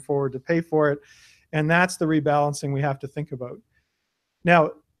obligations going forward to pay for it, and that's the rebalancing we have to think about.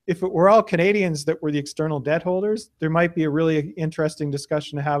 Now, if it were all Canadians that were the external debt holders, there might be a really interesting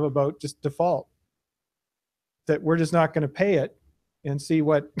discussion to have about just default, that we're just not going to pay it and see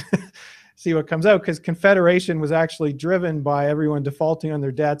what see what comes out, because Confederation was actually driven by everyone defaulting on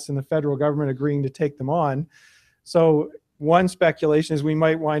their debts and the federal government agreeing to take them on. So one speculation is we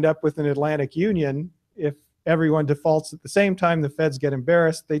might wind up with an Atlantic Union. If everyone defaults at the same time, the feds get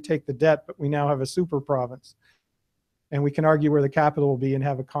embarrassed, they take the debt, but we now have a super province. And we can argue where the capital will be and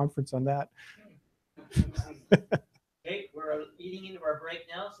have a conference on that. Okay, we're eating into our break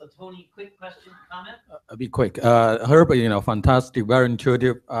now. So Tony, quick question, comment? I'll be quick. Herb, fantastic, very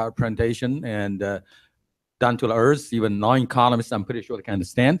intuitive presentation and down to the earth. Even non-economists, I'm pretty sure they can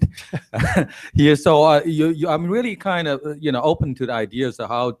understand. Here, so I'm really kind of open to the ideas of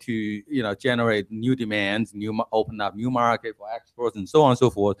how to generate new demands, open up new market for exports, and so on and so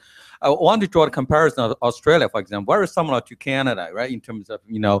forth. I want to draw a comparison of Australia, for example, very similar to Canada, right? In terms of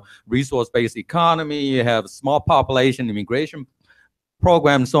resource-based economy, you have small population, immigration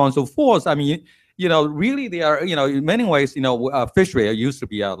program, so on and so forth. I mean, really they are, in many ways, fishery used to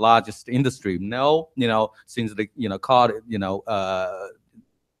be our largest industry. Now, since the cod,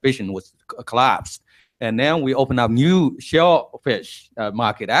 fishing was collapsed. And then we open up new shellfish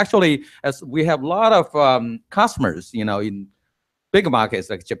market. Actually, as we have a lot of customers, in big markets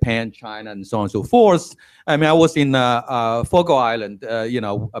like Japan, China, and so on and so forth. I mean, I was in Fogo Island,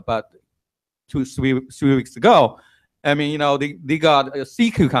 about 2-3 weeks ago. I mean, they got sea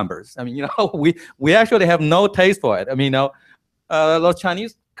cucumbers. I mean, we actually have no taste for it. I mean, those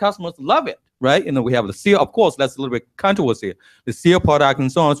Chinese customers love it, right? We have the seal, of course, that's a little bit controversy, the seal product and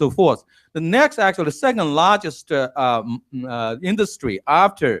so on and so forth. The next, actually, the second largest industry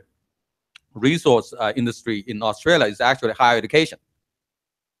after resource industry in Australia is actually higher education,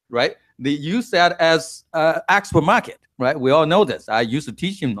 right? They use that as export market, right? We all know this. I used to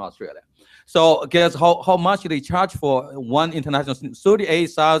teach in Australia. So guess how much they charge for one international student?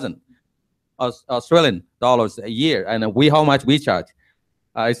 38,000 Australian dollars a year. And how much we charge?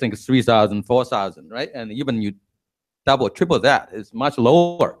 I think 3,000, 4,000, right? And even you double, triple that, it's much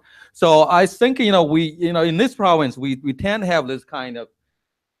lower. So I think, we, in this province, we tend to have this kind of,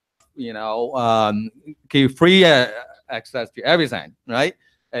 give free access to everything, right?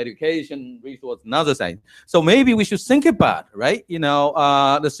 Education, resource, another thing. So maybe we should think about, right?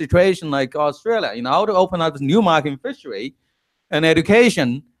 The situation like Australia, how to open up this new market in fishery and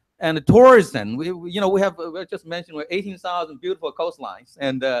education and tourism. We just mentioned 18,000 beautiful coastlines,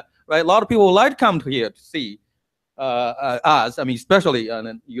 and right, a lot of people would like to come here to see us. I mean, especially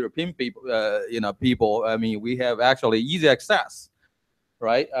European people. People. I mean, we have actually easy access,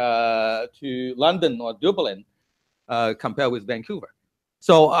 right, to London or Dublin compared with Vancouver.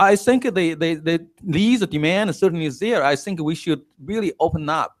 So I think these demand certainly is there. I think we should really open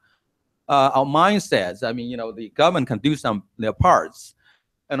up our mindsets. I mean, the government can do their parts.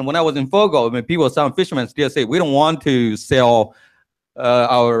 And when I was in Fogo, I mean, some fishermen still say, we don't want to sell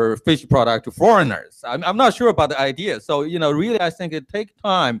our fish product to foreigners. I'm not sure about the idea. So, really, I think it takes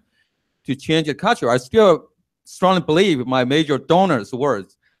time to change the culture. I still strongly believe my major donor's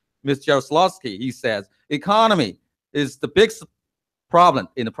words, Mr. Jaroslawski, he says, economy is the biggest problem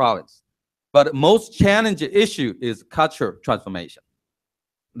in the province, but most challenging issue is cultural transformation.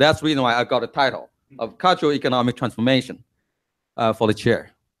 That's the reason why I got a title of cultural economic transformation for the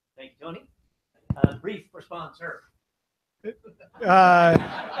chair. Thank you, Tony. Brief response, sir.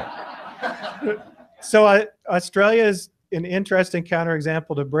 So Australia is an interesting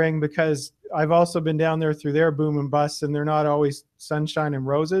counterexample to bring, because I've also been down there through their boom and bust, and they're not always sunshine and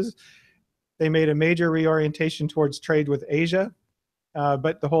roses. They made a major reorientation towards trade with Asia.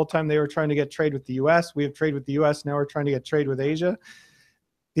 But the whole time they were trying to get trade with the US. We have trade with the US, now we're trying to get trade with Asia.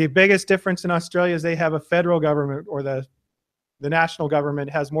 The biggest difference in Australia is they have a federal government, or the national government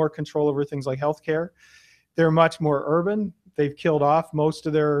has more control over things like healthcare. They're much more urban. They've killed off most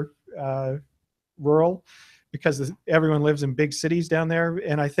of their rural. because everyone lives in big cities down there.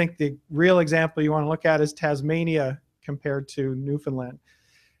 And I think the real example you want to look at is Tasmania compared to Newfoundland.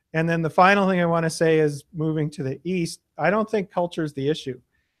 And then the final thing I want to say is, moving to the east, I don't think culture is the issue.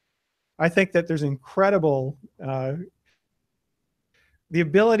 I think that there's incredible, the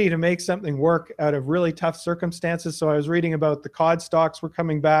ability to make something work out of really tough circumstances. So I was reading about the cod stocks were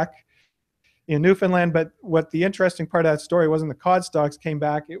coming back in Newfoundland, but what the interesting part of that story wasn't the cod stocks came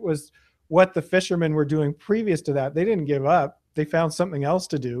back, it was what the fishermen were doing previous to that. They didn't give up. They found something else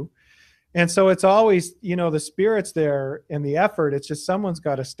to do. And so it's always, you know, the spirit's there and the effort. It's just someone's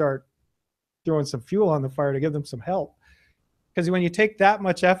got to start throwing some fuel on the fire to give them some help. Because when you take that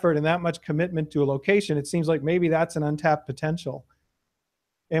much effort and that much commitment to a location, it seems like maybe that's an untapped potential.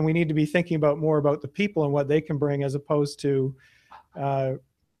 And we need to be thinking about more about the people and what they can bring, as opposed to,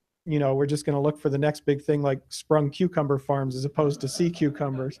 you know, we're just going to look for the next big thing like sprung cucumber farms as opposed to sea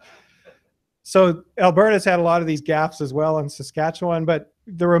cucumbers. So Alberta's had a lot of these gaps as well, in Saskatchewan. But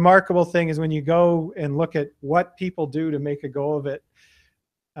the remarkable thing is when you go and look at what people do to make a go of it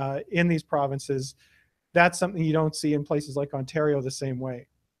in these provinces, that's something you don't see in places like Ontario the same way.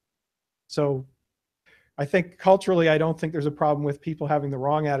 So I think culturally, I don't think there's a problem with people having the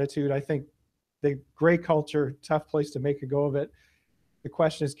wrong attitude. I think the great culture, tough place to make a go of it. The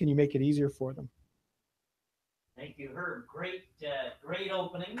question is, can you make it easier for them? Thank you, Herb. Great, great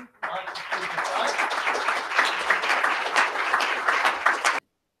opening.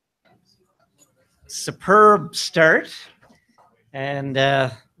 Superb start, and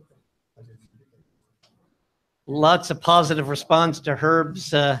lots of positive response to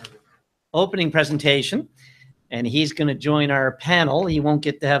Herb's opening presentation. And he's going to join our panel. He won't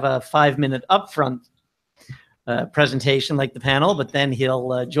get to have a 5-minute upfront presentation like the panel, but then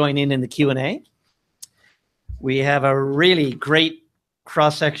he'll join in the Q&A. We have a really great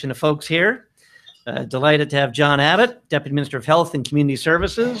cross-section of folks here. Delighted to have John Abbott, Deputy Minister of Health and Community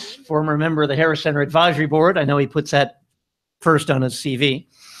Services, former member of the Harris Centre Advisory Board. I know he puts that first on his CV.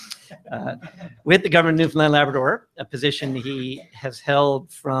 With the government of Newfoundland and Labrador, a position he has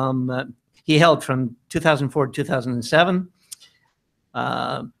held from 2004 to 2007.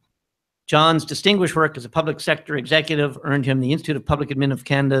 John's distinguished work as a public sector executive earned him the Institute of Public Admin of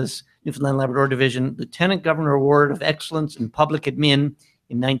Canada's Newfoundland and Labrador Division Lieutenant Governor Award of Excellence in Public Admin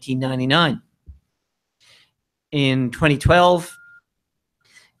in 1999. In 2012,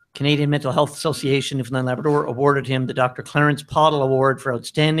 Canadian Mental Health Association Newfoundland and Labrador awarded him the Dr. Clarence Pottle Award for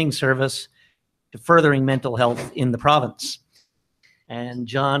outstanding service to furthering mental health in the province. And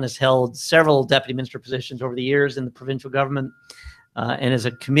John has held several deputy minister positions over the years in the provincial government and is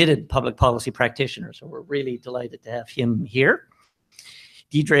a committed public policy practitioner. So we're really delighted to have him here.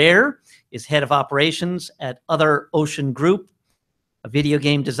 Deidre Ayre is head of operations at Other Ocean Group, a video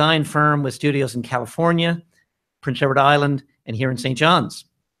game design firm with studios in California, Prince Edward Island, and here in St. John's.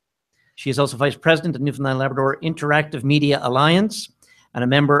 She is also vice president of Newfoundland and Labrador Interactive Media Alliance and a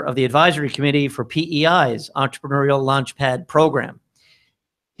member of the advisory committee for PEI's Entrepreneurial Launchpad program.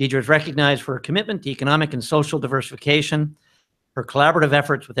 Deidre is recognized for her commitment to economic and social diversification, her collaborative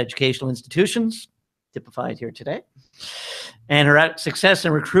efforts with educational institutions, typified here today, and her success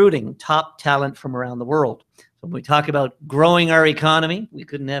in recruiting top talent from around the world. So when we talk about growing our economy, we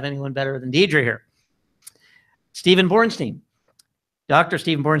couldn't have anyone better than Deidre here. Stephen Bornstein. Dr.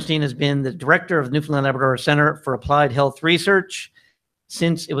 Stephen Bornstein has been the director of the Newfoundland and Labrador Center for Applied Health Research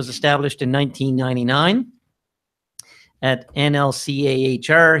since it was established in 1999. At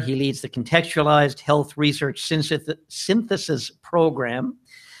NLCAHR, he leads the Contextualized Health Research Synthesis Program,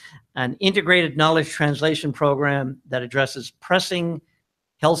 an integrated knowledge translation program that addresses pressing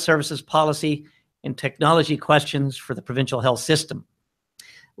health services policy and technology questions for the provincial health system.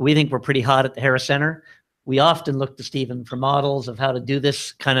 We think we're pretty hot at the Harris Centre. We often look to Stephen for models of how to do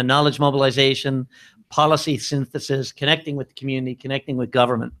this kind of knowledge mobilization, policy synthesis, connecting with the community, connecting with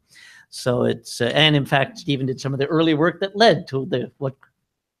government. So it's, and in fact, Stephen did some of the early work that led to what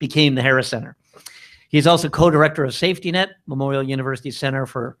became the Harris Centre. He's also co-director of SafetyNet, Memorial University Center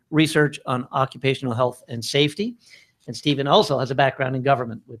for Research on Occupational Health and Safety. And Stephen also has a background in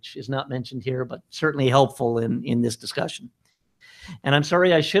government, which is not mentioned here, but certainly helpful in this discussion. And I'm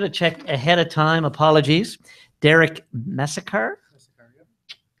sorry, I should have checked ahead of time. Apologies. Derek Messacar,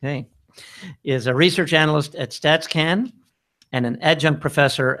 okay, is a research analyst at StatsCan and an adjunct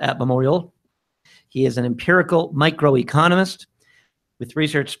professor at Memorial. He is an empirical microeconomist with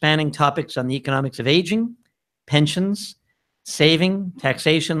research spanning topics on the economics of aging, pensions, saving,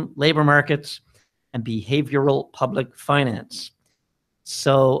 taxation, labor markets, and behavioral public finance.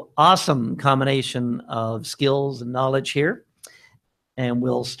 So awesome combination of skills and knowledge here. And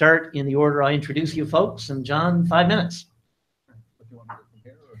we'll start in the order I introduce you folks. And John, 5 minutes.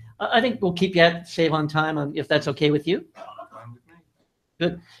 I think we'll keep you at save on time, if that's okay with you.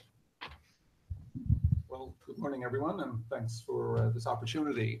 Good. Well, good morning, everyone, and thanks for this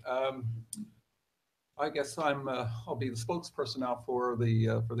opportunity. I guess I'll be the spokesperson now for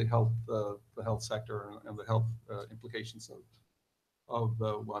the health sector and the health implications of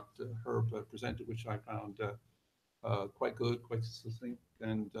what Herb presented, which I found quite good, quite succinct,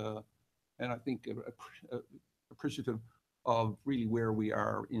 and I think appreciative of really where we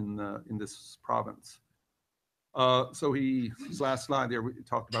are in this province. So his last slide there, we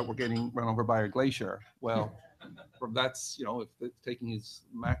talked about we're getting run over by a glacier. Well, that's, if it's taking his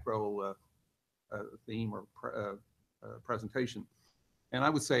macro theme or presentation, and I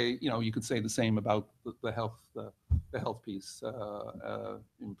would say, you could say the same about the health piece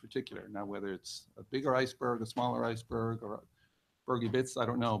in particular. Now, whether it's a bigger iceberg, a smaller iceberg, or bergy bits, I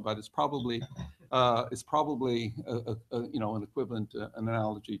don't know, but it's probably an equivalent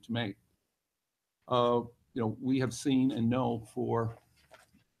analogy to make. We have seen and know for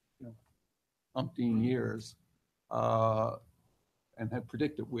umpteen years and have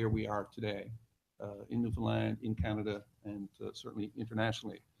predicted where we are today in Newfoundland, in Canada, and certainly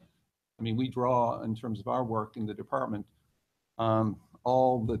internationally. I mean, we draw, in terms of our work in the department,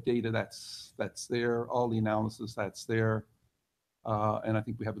 all the data that's there, all the analysis that's there, and I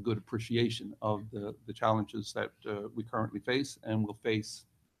think we have a good appreciation of the challenges that we currently face and will face,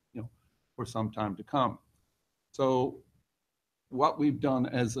 for some time to come. So what we've done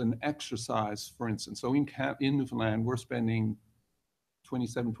as an exercise, for instance, so in Newfoundland, we're spending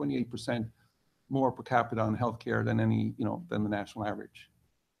 28% more per capita on healthcare than than the national average.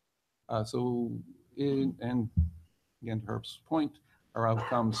 And again, to Herb's point, our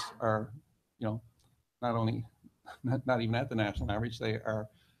outcomes are, not even at the national average. They are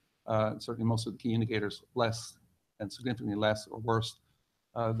certainly most of the key indicators less, and significantly less or worse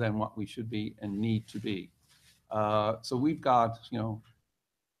than what we should be and need to be. So we've got,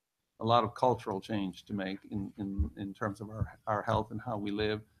 a lot of cultural change to make in terms of our health and how we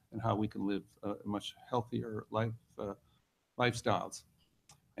live and how we can live a much healthier lifestyles.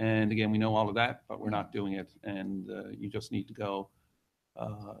 And again, we know all of that, but we're not doing it. And you just need to go,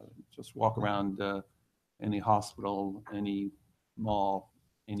 just walk around any hospital, any mall,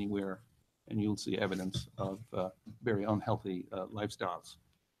 anywhere, and you'll see evidence of very unhealthy lifestyles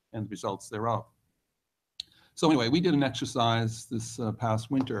and the results thereof. So anyway, we did an exercise this past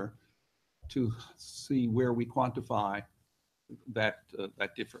winter to see where we quantify that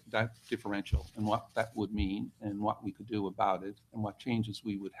differential and what that would mean and what we could do about it and what changes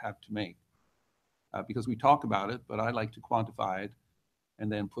we would have to make. Because we talk about it, but I like to quantify it and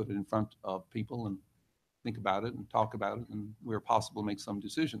then put it in front of people and think about it and talk about it and where possible make some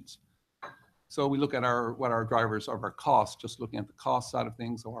decisions. So we look at what our drivers of our costs, just looking at the cost side of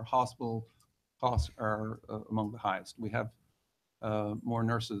things. So our hospital costs are among the highest. We have more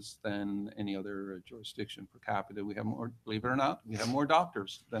nurses than any other jurisdiction per capita. We have more, believe it or not, we have more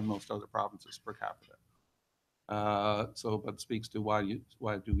doctors than most other provinces per capita. But it speaks to why do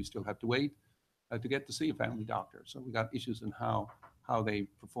we still have to wait to get to see a family doctor? So we got issues in how they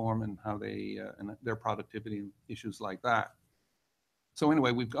perform and how they and their productivity and issues like that. So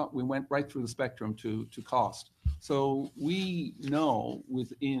anyway, we went right through the spectrum to cost. So we know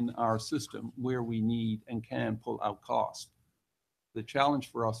within our system where we need and can pull out cost. The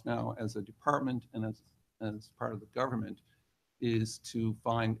challenge for us now as a department and as part of the government is to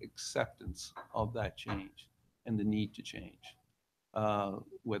find acceptance of that change and the need to change,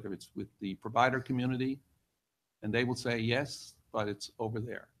 whether it's with the provider community, and they will say, yes, but it's over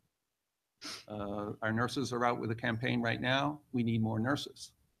there. Our nurses are out with a campaign right now. We need more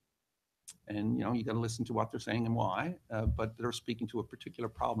nurses. And, you got to listen to what they're saying and why, but they're speaking to a particular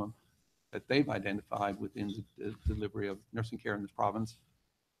problem that they've identified within the delivery of nursing care in this province,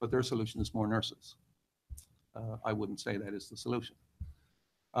 but their solution is more nurses. I wouldn't say that is the solution.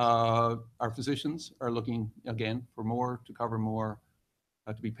 Our physicians are looking, again, for more, to cover more,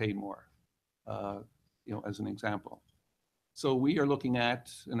 to be paid more, as an example. So we are looking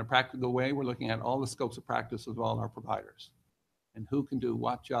at, in a practical way, we're looking at all the scopes of practice of all our providers and who can do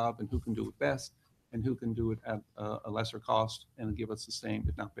what job and who can do it best and who can do it at a lesser cost and give us the same,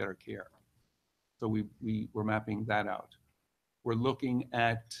 if not better care. So we're mapping that out. We're looking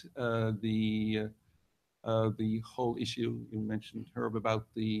at the whole issue. You mentioned, Herb, about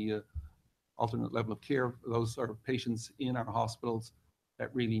the alternate level of care. Those are patients in our hospitals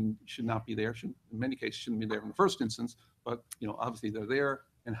that really should not be there. In many cases, shouldn't be there in the first instance, but obviously they're there,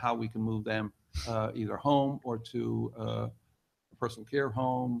 and how we can move them either home or to personal care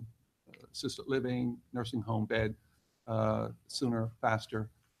home, assisted living, nursing home bed sooner, faster.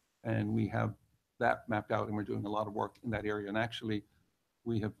 And we have that mapped out, and we're doing a lot of work in that area. And actually,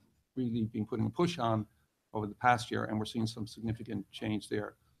 we have really been putting a push on over the past year, and we're seeing some significant change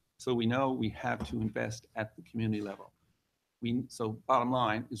there. So we know we have to invest at the community level. So bottom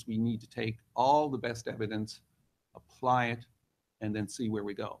line is we need to take all the best evidence, apply it, and then see where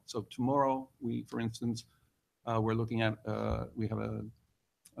we go. So tomorrow, for instance, we're looking at, we have a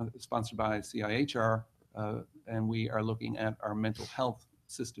sponsored by CIHR, and we are looking at our mental health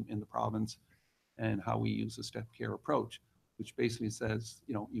system in the province and how we use a step care approach, which basically says,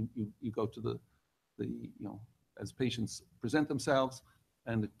 you go to as patients present themselves,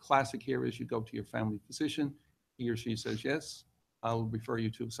 and the classic here is you go to your family physician, he or she says, yes, I'll refer you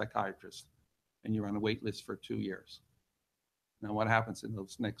to a psychiatrist, and you're on a wait list for 2 years. Now, what happens in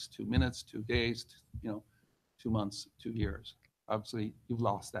those next 2 minutes, 2 days, 2 months, 2 years? Obviously, you've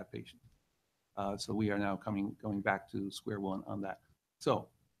lost that patient. So we are now going back to square one on that. So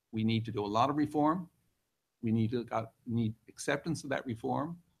we need to do a lot of reform. We need acceptance of that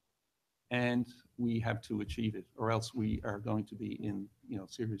reform, and we have to achieve it, or else we are going to be in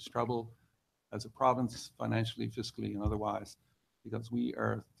serious trouble as a province, financially, fiscally, and otherwise, because we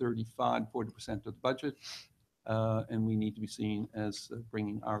are 35–40% of the budget, and we need to be seen as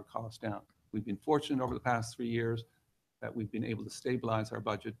bringing our costs down. We've been fortunate over the past 3 years that we've been able to stabilize our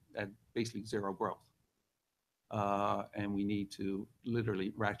budget at basically zero growth. And we need to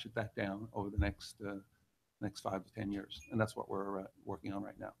literally ratchet that down over the next 5 to 10 years. And that's what we're working on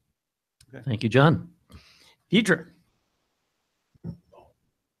right now. Okay. Thank you, John. Deidre.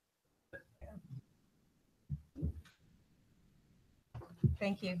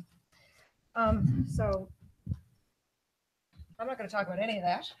 Thank you. So I'm not going to talk about any of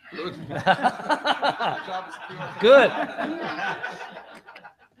that. Good.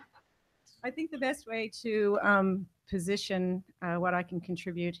 I think the best way to position what I can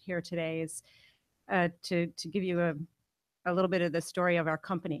contribute here today is to give you a little bit of the story of our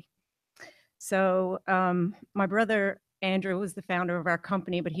company. So my brother Andrew was the founder of our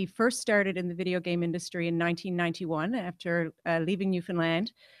company, but he first started in the video game industry in 1991 after leaving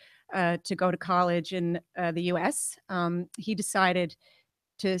Newfoundland to go to college in the US. He decided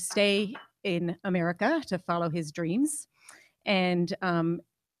to stay in America to follow his dreams. And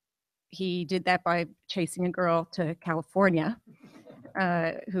he did that by chasing a girl to California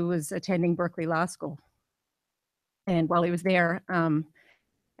who was attending Berkeley Law School. And while he was there,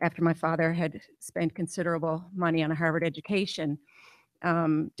 after my father had spent considerable money on a Harvard education,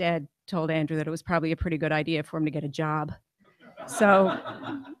 Dad told Andrew that it was probably a pretty good idea for him to get a job. So,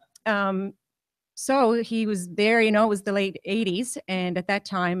 so he was there, it was the late 80s, and at that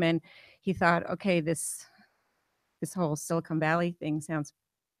time, and he thought, okay, this whole Silicon Valley thing sounds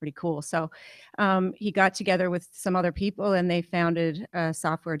pretty cool. So he got together with some other people, and they founded a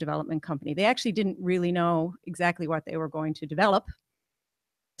software development company. They actually didn't really know exactly what they were going to develop.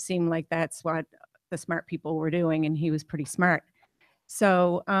 It seemed like that's what the smart people were doing, and he was pretty smart.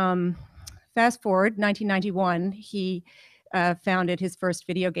 So fast forward, 1991, he founded his first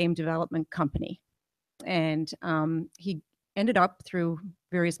video game development company. And he ended up, through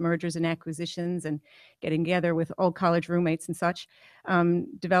various mergers and acquisitions and getting together with old college roommates and such,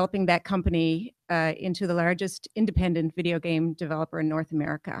 developing that company into the largest independent video game developer in North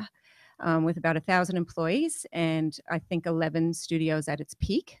America, with about 1,000 employees and I think 11 studios at its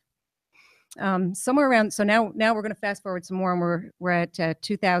peak. Somewhere around, so now we're going to fast forward some more, and we're at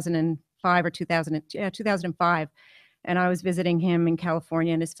 2005 or 2005. And I was visiting him in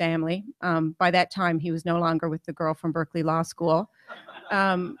California and his family. By that time, he was no longer with the girl from Berkeley Law School.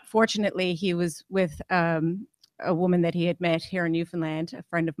 Fortunately, he was with a woman that he had met here in Newfoundland, a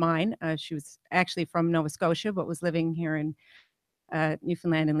friend of mine. She was actually from Nova Scotia, but was living here in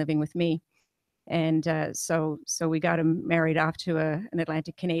Newfoundland and living with me. And so we got him married off to an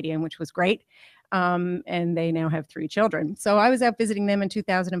Atlantic Canadian, which was great. And they now have 3 children. So I was out visiting them in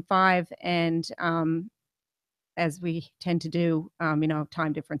 2005, and as we tend to do,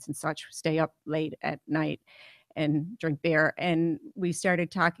 time difference and such, stay up late at night and drink beer. And we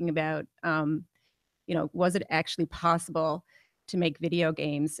started talking about, was it actually possible to make video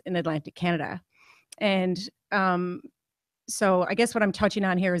games in Atlantic Canada? And so I guess what I'm touching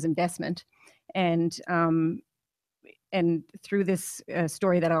on here is investment. And through this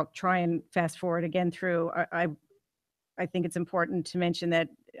story that I'll try and fast forward again through, I think it's important to mention that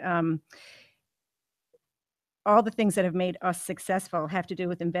all the things that have made us successful have to do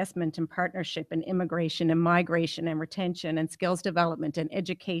with investment and partnership and immigration and migration and retention and skills development and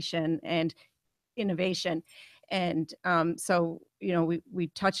education and innovation. And so we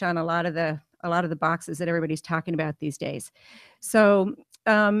touch on a lot of the boxes that everybody's talking about these days. So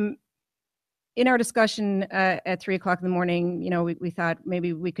in our discussion at 3 o'clock in the morning, we thought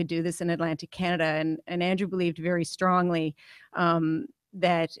maybe we could do this in Atlantic Canada, and Andrew believed very strongly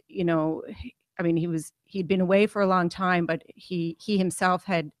that he'd been away for a long time, but he himself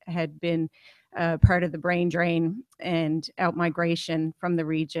had been part of the brain drain and out migration from the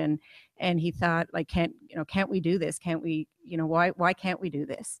region, and he thought, like, can't we do this? Can't we? Why can't we do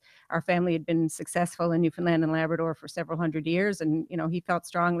this? Our family had been successful in Newfoundland and Labrador for several hundred years, and he felt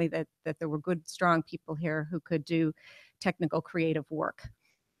strongly that there were good, strong people here who could do technical, creative work.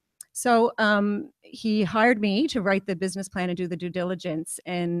 So he hired me to write the business plan and do the due diligence.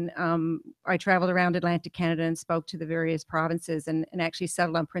 And I traveled around Atlantic Canada and spoke to the various provinces and actually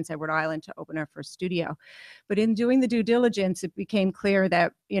settled on Prince Edward Island to open our first studio. But in doing the due diligence, it became clear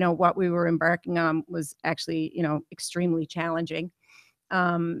that, what we were embarking on was actually, extremely challenging.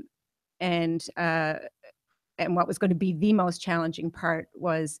 And what was going to be the most challenging part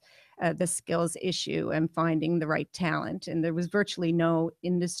was the skills issue and finding the right talent. And there was virtually no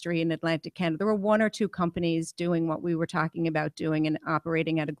industry in Atlantic Canada. There were 1 or 2 companies doing what we were talking about doing and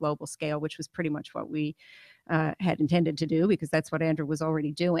operating at a global scale, which was pretty much what we had intended to do, because that's what Andrew was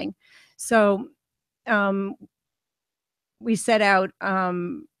already doing. So we set out,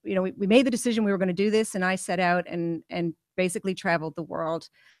 we made the decision we were going to do this, and I set out and basically traveled the world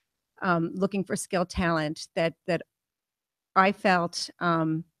looking for skilled talent that I felt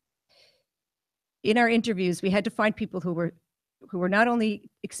in our interviews, we had to find people who were not only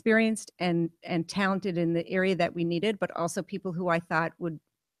experienced and talented in the area that we needed, but also people who I thought would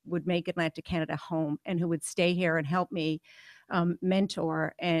make Atlantic Canada home and who would stay here and help me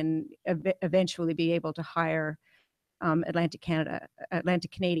mentor and eventually be able to hire Atlantic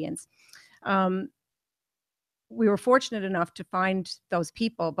Canadians. We were fortunate enough to find those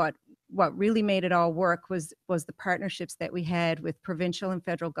people, but what really made it all work was the partnerships that we had with provincial and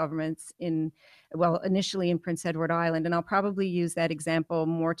federal governments initially in Prince Edward Island. And I'll probably use that example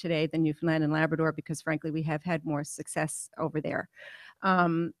more today than Newfoundland and Labrador, because frankly, we have had more success over there.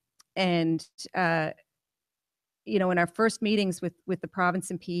 In our first meetings with the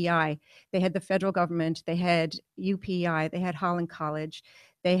province and PEI, they had the federal government, they had UPEI, they had Holland College,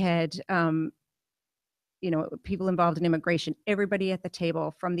 they had people involved in immigration, everybody at the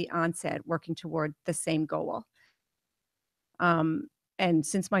table from the onset working toward the same goal. And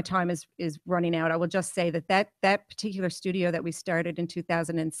since my time is running out, I will just say that particular studio that we started in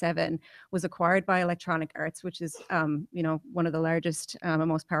 2007 was acquired by Electronic Arts, which is one of the largest and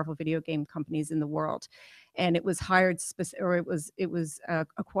most powerful video game companies in the world. And it was acquired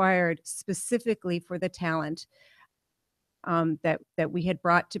specifically for the talent that we had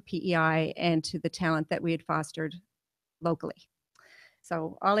brought to PEI and to the talent that we had fostered locally.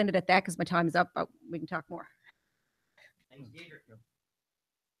 So I'll end it at that because my time is up, but we can talk more. Thanks, Deidre.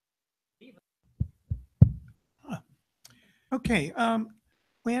 Okay,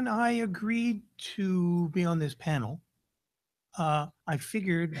 when I agreed to be on this panel, I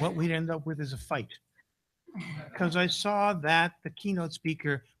figured what we'd end up with is a fight, because I saw that the keynote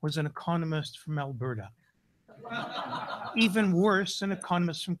speaker was an economist from Alberta. Even worse, an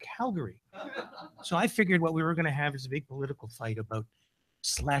economist from Calgary. So I figured what we were going to have is a big political fight about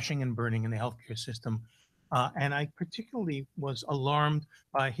slashing and burning in the healthcare system. And I particularly was alarmed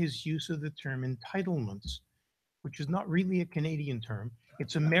by his use of the term entitlements, which is not really a Canadian term.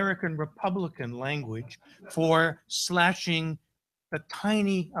 It's American Republican language for slashing the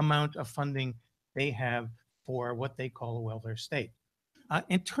tiny amount of funding they have for what they call a welfare state.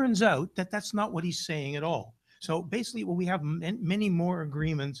 It turns out that that's not what he's saying at all. So basically, we have many more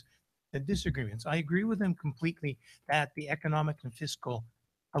agreements than disagreements. I agree with him completely that the economic and fiscal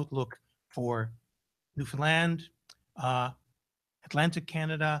outlook for Newfoundland, Atlantic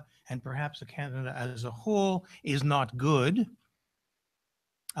Canada, and perhaps Canada as a whole is not good.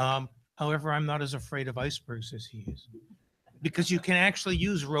 However, I'm not as afraid of icebergs as he is, because you can actually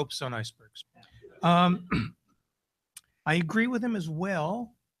use ropes on icebergs. I agree with him as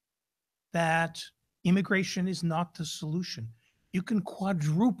well that immigration is not the solution. You can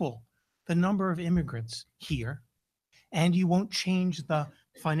quadruple the number of immigrants here, and you won't change the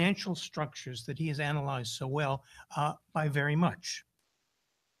financial structures that he has analyzed so well by very much.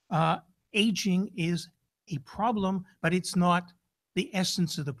 Aging is a problem, but it's not the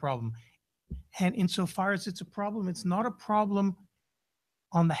essence of the problem. And insofar as it's a problem, it's not a problem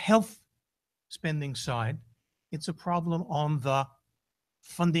on the health spending side. It's a problem on the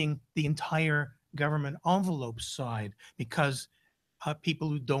funding the entire government envelope side, because people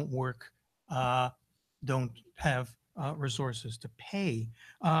who don't work don't have resources to pay.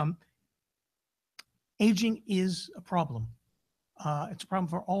 Aging is a problem. It's a problem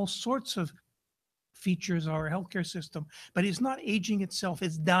for all sorts of features of our healthcare system, but it's not aging itself,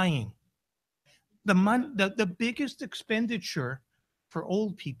 it's dying. The biggest expenditure for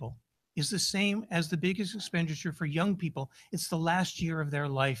old people is the same as the biggest expenditure for young people. It's the last year of their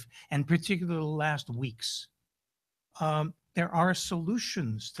life, and particularly the last weeks. There are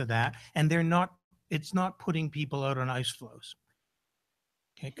solutions to that, and it's not putting people out on ice floes.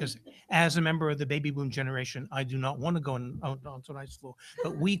 Okay, because as a member of the baby boom generation, I do not want to go out onto an ice floe.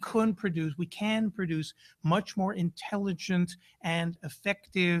 But we can produce much more intelligent and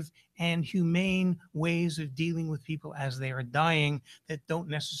effective and humane ways of dealing with people as they are dying that don't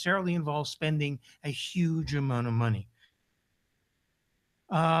necessarily involve spending a huge amount of money.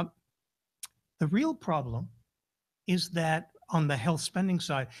 The real problem is that on the health spending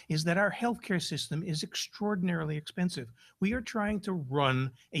side is that our healthcare system is extraordinarily expensive. We are trying to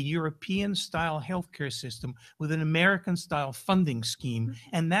run a European-style healthcare system with an American-style funding scheme,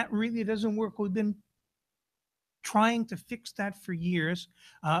 and that really doesn't work. We've been trying to fix that for years,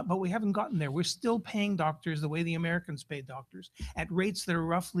 but we haven't gotten there. We're still paying doctors the way the Americans pay doctors, at rates that are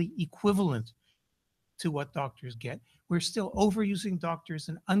roughly equivalent to what doctors get. We're still overusing doctors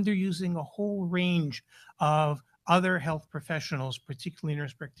and underusing a whole range of other health professionals, particularly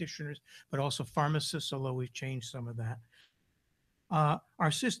nurse practitioners, but also pharmacists, although we've changed some of that.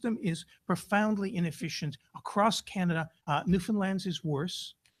 Our system is profoundly inefficient across Canada. Newfoundland's is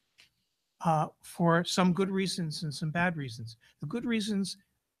worse for some good reasons and some bad reasons. The good reasons,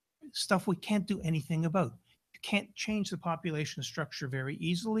 stuff we can't do anything about. You can't change the population structure very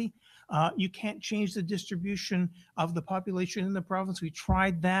easily. You can't change the distribution of the population in the province. We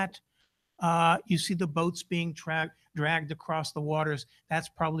tried that. You see the boats being dragged across the waters. That's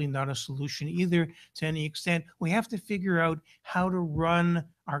probably not a solution either to any extent. We have to figure out how to run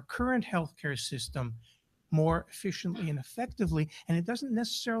our current healthcare system more efficiently and effectively. And it doesn't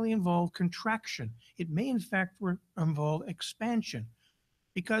necessarily involve contraction. It may, in fact, involve expansion.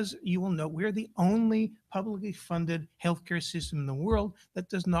 Because you will note we're the only publicly funded healthcare system in the world that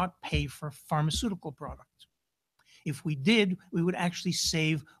does not pay for pharmaceutical products. If we did, we would actually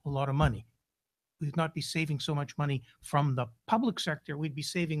save a lot of money. We'd not be saving so much money from the public sector, we'd be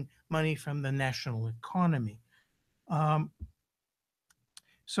saving money from the national economy.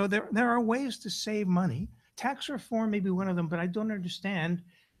 So there are ways to save money. Tax reform may be one of them, but I don't understand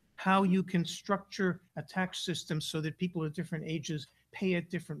how you can structure a tax system so that people at different ages pay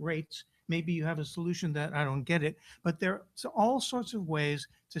at different rates. Maybe you have a solution that I don't get it, but there are all sorts of ways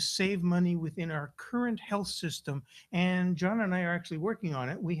to save money within our current health system. And John and I are actually working on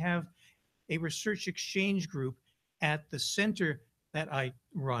it. We have a research exchange group at the center that I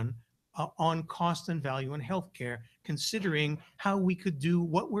run on cost and value in healthcare, considering how we could do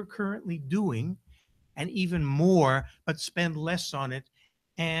what we're currently doing and even more, but spend less on it.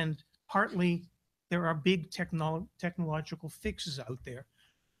 And partly there are big technological fixes out there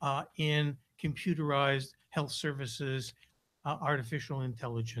in computerized health services, artificial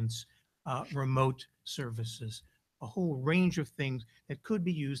intelligence, remote services, a whole range of things that could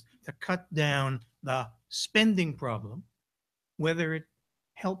be used to cut down the spending problem. Whether it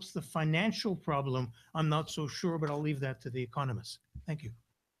helps the financial problem, I'm not so sure, but I'll leave that to the economists. Thank you.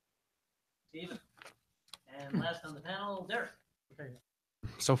 Stephen. And last on the panel, Derek.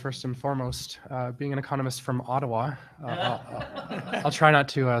 So first and foremost, being an economist from Ottawa, I'll try not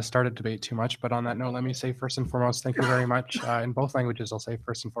to start a debate too much, but on that note, let me say first and foremost, thank you very much. In both languages, I'll say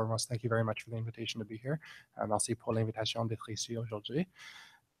first and foremost, thank you very much for the invitation to be here. Merci pour l'invitation d'être ici aujourd'hui.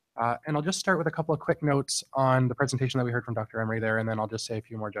 And I'll just start with a couple of quick notes on the presentation that we heard from Dr. Emery there, and then I'll just say a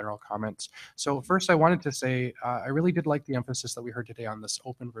few more general comments. So first, I wanted to say I really did like the emphasis that we heard today on this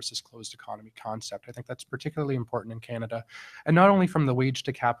open versus closed economy concept. I think that's particularly important in Canada, and not only from the wage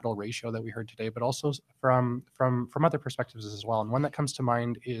to capital ratio that we heard today, but also from other perspectives as well. And one that comes to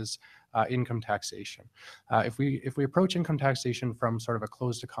mind is income taxation. If we approach income taxation from sort of a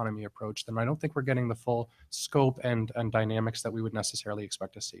closed economy approach, then I don't think we're getting the full scope and dynamics that we would necessarily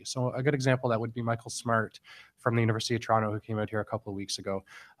expect to see. So a good example that would be Michael Smart from the University of Toronto, who came out here a couple of weeks ago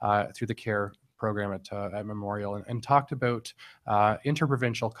through the CARE program at Memorial and talked about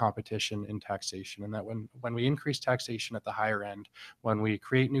interprovincial competition in taxation, and that when we increase taxation at the higher end, when we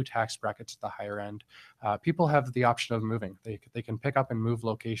create new tax brackets at the higher end, people have the option of moving. They can pick up and move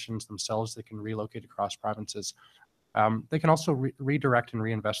locations themselves. They can relocate across provinces. they can also redirect and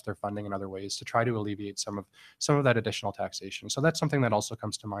reinvest their funding in other ways to try to alleviate some of that additional taxation. So that's something that also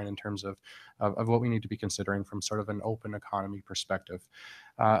comes to mind in terms of what we need to be considering from sort of an open economy perspective.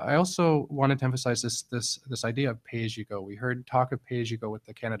 I also wanted to emphasize this idea of pay-as-you-go. We heard talk of pay-as-you-go with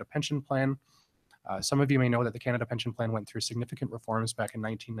the Canada Pension Plan. Some of you may know that the Canada Pension Plan went through significant reforms back in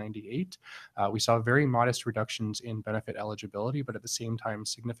 1998. We saw very modest reductions in benefit eligibility, but at the same time,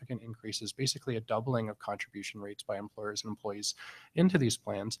 significant increases, basically a doubling of contribution rates by employers and employees into these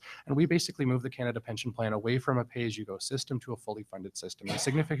plans. And we basically moved the Canada Pension Plan away from a pay-as-you-go system to a fully funded system and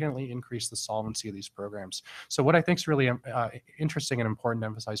significantly increased the solvency of these programs. So what I think is really interesting and important to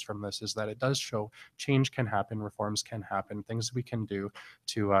emphasize from this is that it does show change can happen, reforms can happen, things we can do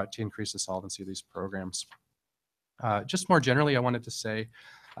to increase the solvency of these programs. Just more generally, I wanted to say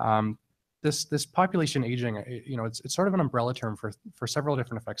this population aging, it's sort of an umbrella term for several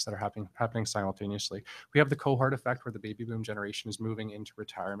different effects that are happening simultaneously. We have the cohort effect where the baby boom generation is moving into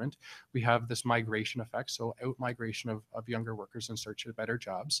retirement. We have this migration effect, so out migration of younger workers in search of better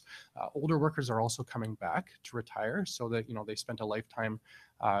jobs. Older workers are also coming back to retire so that they spent a lifetime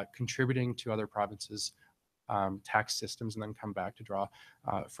contributing to other provinces' tax systems and then come back to draw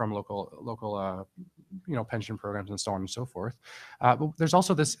from local pension programs and so on and so forth. But there's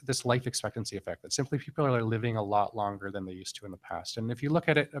also this life expectancy effect that simply people are living a lot longer than they used to in the past. And if you look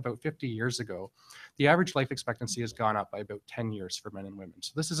at it about 50 years ago, the average life expectancy has gone up by about 10 years for men and women.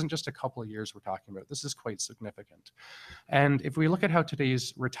 So this isn't just a couple of years we're talking about. This is quite significant. And if we look at how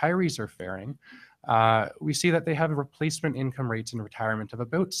today's retirees are faring, we see that they have replacement income rates in retirement of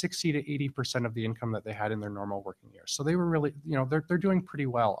about 60 to 80% of the income that they had in their normal working years. So they were really, they're doing pretty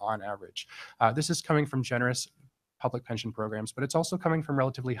well on average. This is coming from generous public pension programs, but it's also coming from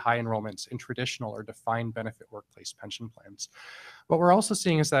relatively high enrollments in traditional or defined benefit workplace pension plans. What we're also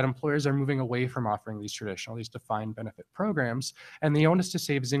seeing is that employers are moving away from offering these defined benefit programs, and the onus to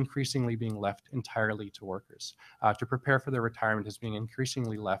save is increasingly being left entirely to workers. To prepare for their retirement is being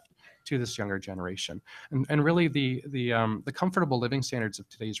increasingly left to this younger generation. And really the comfortable living standards of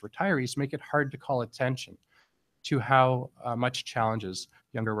today's retirees make it hard to call attention to how much challenges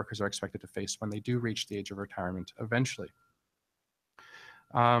younger workers are expected to face when they do reach the age of retirement eventually.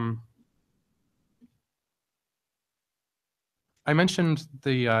 I mentioned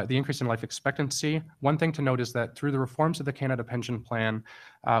the increase in life expectancy. One thing to note is that through the reforms of the Canada Pension Plan,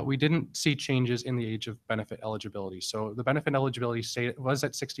 we didn't see changes in the age of benefit eligibility. So the benefit eligibility was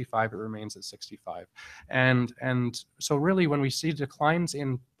at 65, it remains at 65. And so really when we see declines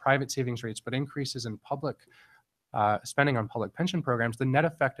in private savings rates, but increases in public spending on public pension programs, the net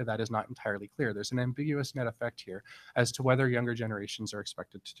effect of that is not entirely clear. There's an ambiguous net effect here as to whether younger generations are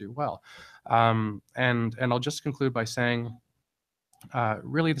expected to do well. And I'll just conclude by saying,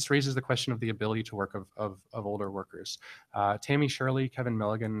 really, this raises the question of the ability to work of older workers. Tammy Shirley, Kevin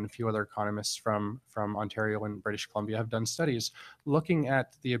Milligan, and a few other economists from Ontario and British Columbia have done studies looking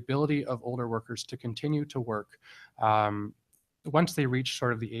at the ability of older workers to continue to work once they reach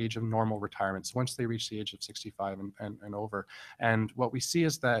sort of the age of normal retirements, once they reach the age of 65 and over. And what we see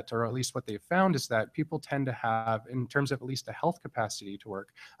is that, or at least what they've found, is that people tend to have, in terms of at least a health capacity to work,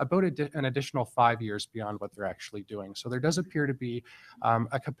 about an additional 5 years beyond what they're actually doing. So there does appear to be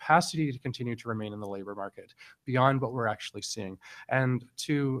a capacity to continue to remain in the labor market beyond what we're actually seeing. And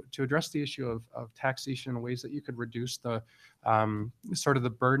to address the issue of taxation in ways that you could reduce the sort of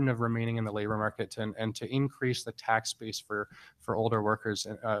the burden of remaining in the labor market and to increase the tax base for older workers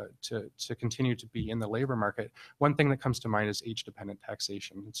to continue to be in the labor market, one thing that comes to mind is age-dependent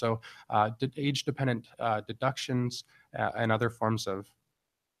taxation. And so age-dependent deductions and other forms of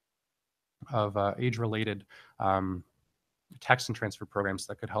age-related tax and transfer programs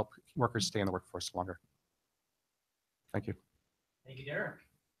that could help workers stay in the workforce longer. Thank you. Thank you, Derek.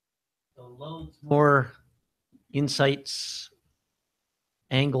 So loads more insights,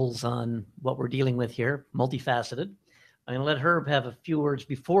 angles on what we're dealing with here, multifaceted. I'm going to let Herb have a few words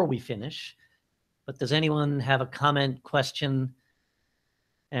before we finish, but does anyone have a comment, question?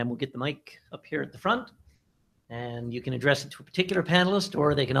 And we'll get the mic up here at the front, and you can address it to a particular panelist,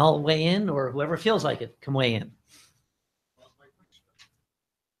 or they can all weigh in, or whoever feels like it can weigh in.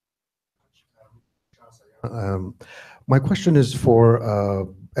 My question is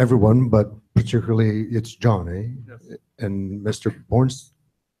for everyone, but particularly it's John, Yes. And Mr.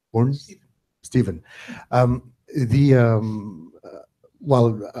 Stephen. How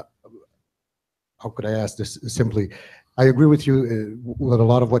could I ask this simply? I agree with you with a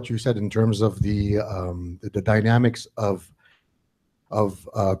lot of what you said in terms of the dynamics of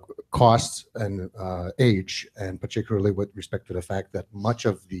costs and age, and particularly with respect to the fact that much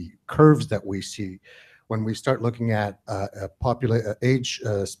of the curves that we see when we start looking at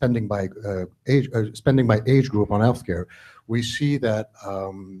spending by age group on healthcare, we see that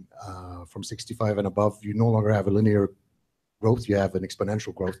from 65 and above, you no longer have a linear growth, you have an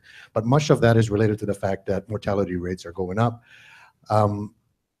exponential growth. But much of that is related to the fact that mortality rates are going up.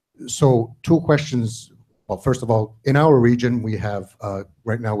 So two questions. Well, first of all, in our region, we have,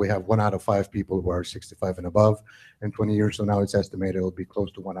 right now we have 1 out of 5 people who are 65 and above. In 20 years from now, it's estimated it'll be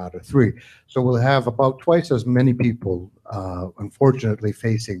close to 1 out of 3. So we'll have about twice as many people, unfortunately,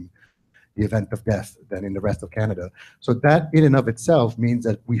 facing the event of death than in the rest of Canada. So that in and of itself means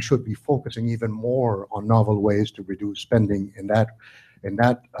that we should be focusing even more on novel ways to reduce spending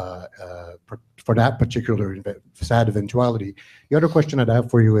for that particular sad eventuality. The other question I'd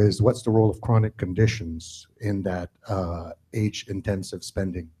have for you is, what's the role of chronic conditions in that age-intensive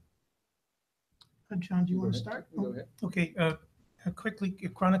spending? John, do you want to start? Go ahead. Okay, quickly,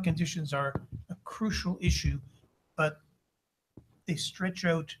 chronic conditions are a crucial issue, but they stretch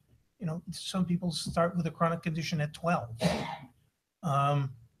out. You know, some people start with a chronic condition at 12.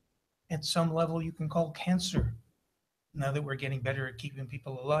 At some level, you can call cancer. Now that we're getting better at keeping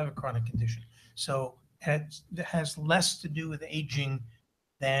people alive, a chronic condition. So it has less to do with aging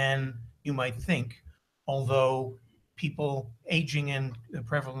than you might think, although people aging and the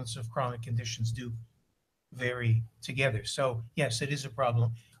prevalence of chronic conditions do vary together. So yes, it is a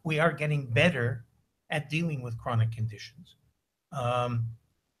problem. We are getting better at dealing with chronic conditions.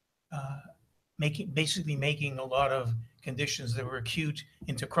 Basically making a lot of conditions that were acute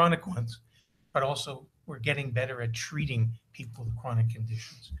into chronic ones, but also we're getting better at treating people with chronic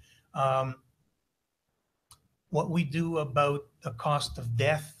conditions. What we do about the cost of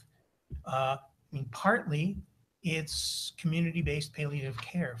death, I mean, partly it's community-based palliative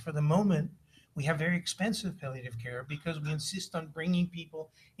care. For the moment, we have very expensive palliative care because we insist on bringing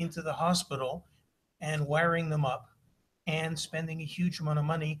people into the hospital and wiring them up and spending a huge amount of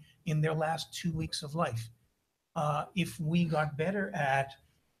money in their last 2 weeks of life. If we got better at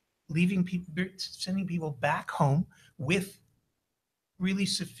sending people back home with really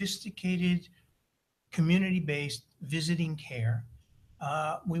sophisticated community-based visiting care,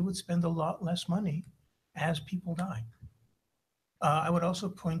 we would spend a lot less money as people die. I would also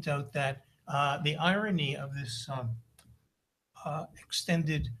point out that the irony of this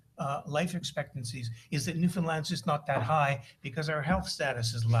extended life expectancies is that Newfoundland's just not that high because our health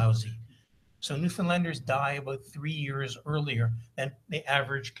status is lousy. So Newfoundlanders die about 3 years earlier than the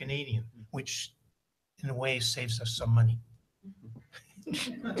average Canadian, which in a way saves us some money.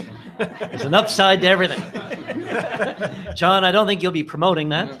 There's an upside to everything. John, I don't think you'll be promoting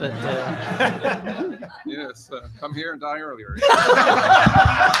that, but Yes, come here and die earlier.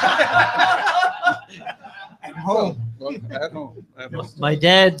 At home. Well, at home. my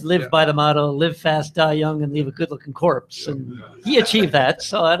dad lived Yeah. by the motto, live fast, die young, and leave a good-looking corpse. And he achieved that,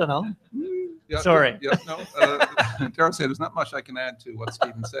 so I don't know. Yeah, Sorry. Darryl said there's not much I can add to what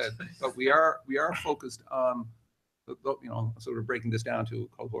Stephen said, but we are focused on, sort of breaking this down to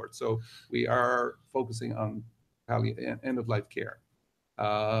cohorts. So we are focusing on end-of-life care,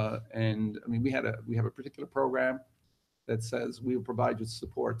 and I mean we have a particular program that says we will provide you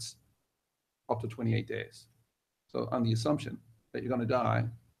supports up to 28 days. So on the assumption that you're going to die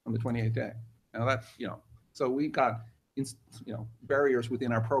on the 28th day. Now that so we got barriers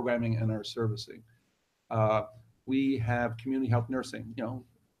within our programming and our servicing. We have community health nursing,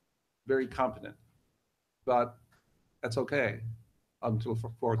 very competent, but that's okay until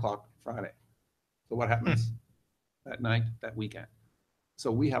 4 o'clock Friday. So what happens that night, that weekend?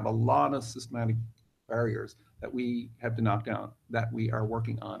 So we have a lot of systematic barriers that we have to knock down, that we are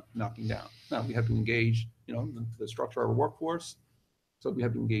working on knocking down. Now we have to engage, the structure of our workforce. So we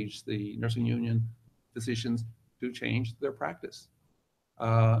have to engage the nursing union, physicians to change their practice.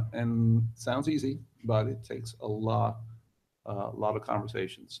 And sounds easy, but it takes a lot of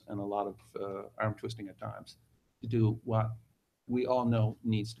conversations and a lot of arm twisting at times to do what we all know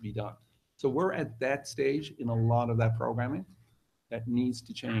needs to be done. So we're at that stage in a lot of that programming that needs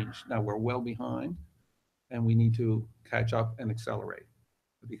to change. Now we're well behind, and we need to catch up and accelerate,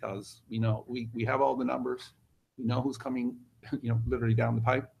 because we know we have all the numbers, we know who's coming, literally down the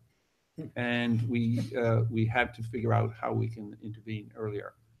pipe, and we have to figure out how we can intervene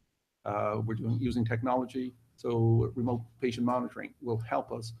earlier. We're using technology, so remote patient monitoring will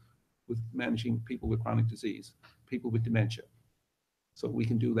help us with managing people with chronic disease, people with dementia. So we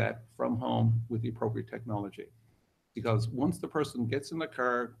can do that from home with the appropriate technology. Because once the person gets in the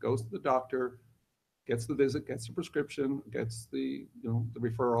car, goes to the doctor, gets the visit, gets the prescription, gets the the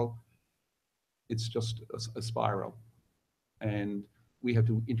referral, it's just a spiral. And we have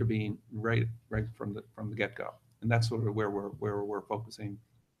to intervene right from the get-go, and that's sort of where we're focusing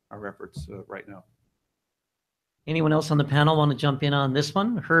our efforts right now. Anyone else on the panel want to jump in on this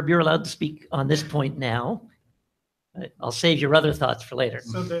one? Herb, you're allowed to speak on this point now. I'll save your other thoughts for later.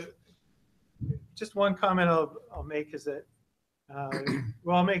 So just one comment I'll make is that,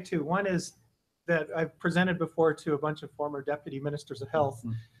 well, I'll make two. One is that I've presented before to a bunch of former deputy ministers of health,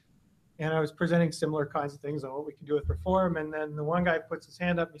 and I was presenting similar kinds of things on what we can do with reform. And then the one guy puts his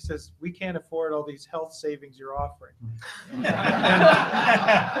hand up and he says, "We can't afford all these health savings you're offering."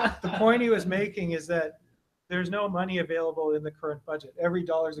 The point he was making is that there's no money available in the current budget. Every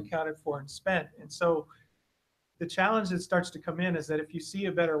dollar is accounted for and spent. And so the challenge that starts to come in is that if you see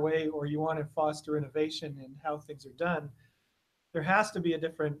a better way or you want to foster innovation in how things are done, there has to be a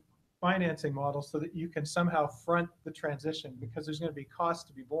different financing model so that you can somehow front the transition, because there's going to be costs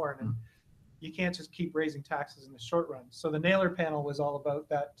to be borne, and you can't just keep raising taxes in the short run. So the Naylor panel was all about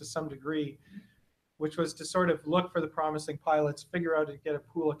that to some degree, which was to sort of look for the promising pilots, figure out to get a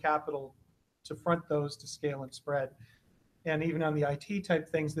pool of capital to front those to scale and spread. And even on the IT type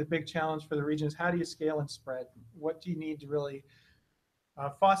things, the big challenge for the region is how do you scale and spread? What do you need to really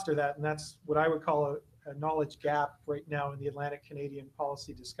foster that? And that's what I would call a knowledge gap right now in the Atlantic Canadian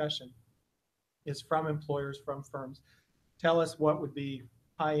policy discussion, is from employers, from firms. Tell us what would be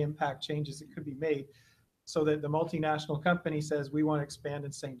high impact changes that could be made so that the multinational company says, we want to expand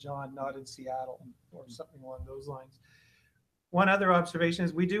in St. John, not in Seattle, or something along those lines. One other observation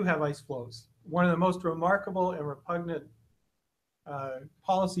is we do have ice flows. One of the most remarkable and repugnant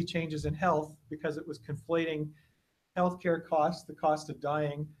policy changes in health, because it was conflating healthcare costs, the cost of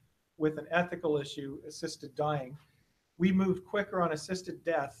dying, with an ethical issue, assisted dying. We moved quicker on assisted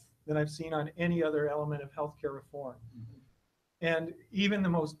death than I've seen on any other element of healthcare reform. And even the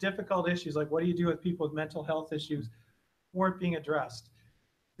most difficult issues, like what do you do with people with mental health issues, weren't being addressed.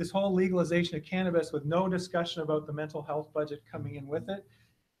 This whole legalization of cannabis with no discussion about the mental health budget coming in with it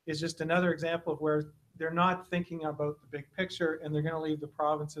is just another example of where they're not thinking about the big picture, and they're going to leave the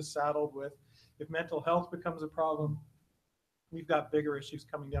provinces saddled with, if mental health becomes a problem, we've got bigger issues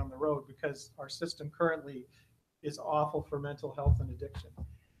coming down the road, because our system currently is awful for mental health and addiction.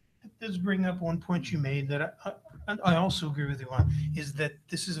 It does bring up one point you made that I also agree with you on, is that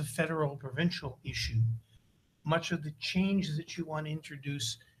this is a federal provincial issue. Much of the change that you want to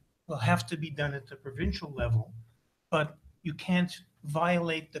introduce will have to be done at the provincial level, but you can't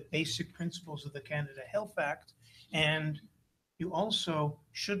violate the basic principles of the Canada Health Act, and you also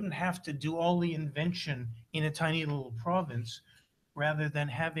shouldn't have to do all the invention in a tiny little province, rather than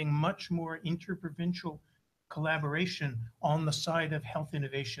having much more interprovincial collaboration on the side of health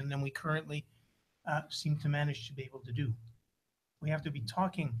innovation than we currently seem to manage to be able to do. We have to be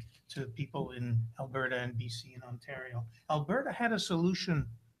talking to people in Alberta and BC and Ontario. Alberta had a solution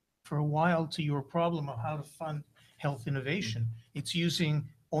for a while to your problem of how to fund health innovation. It's using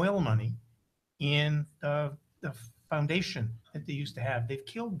oil money in the foundation that they used to have. They've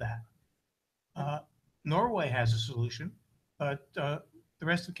killed that. Norway has a solution, but the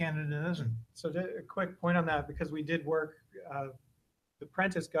rest of Canada doesn't. So a quick point on that, because we did work, the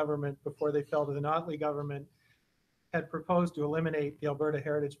Prentice government, before they fell to the Notley government, had proposed to eliminate the Alberta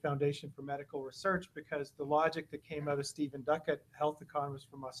Heritage Foundation for Medical Research, because the logic that came out of Stephen Duckett, health economist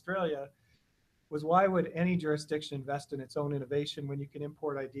from Australia, was why would any jurisdiction invest in its own innovation when you can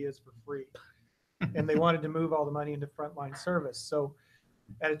import ideas for free? And they wanted to move all the money into frontline service. So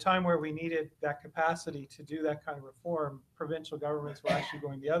at a time where we needed that capacity to do that kind of reform, provincial governments were actually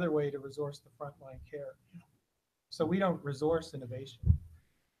going the other way to resource the frontline care. So we don't resource innovation.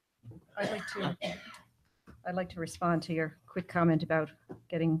 I'd like to respond to your quick comment about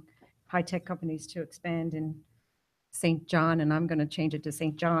getting high-tech companies to expand in St. John, and I'm going to change it to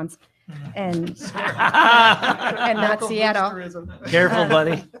St. John's, and not Seattle. Careful,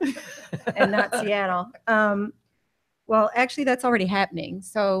 buddy. And not Seattle. Well, actually, that's already happening.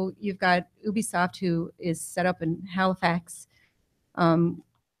 So you've got Ubisoft, who is set up in Halifax,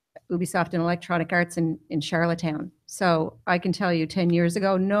 Ubisoft and Electronic Arts in Charlottetown. So I can tell you 10 years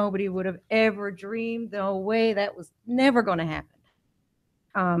ago, nobody would have ever dreamed, no way, that was never going to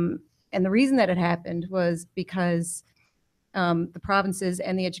happen. And the reason that it happened was because the provinces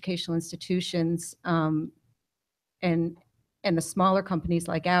and the educational institutions and the smaller companies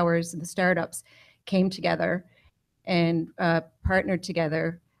like ours, the startups, came together and partnered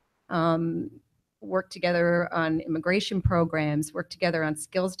together, worked together on immigration programs, worked together on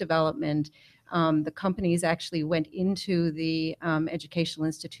skills development. The companies actually went into the educational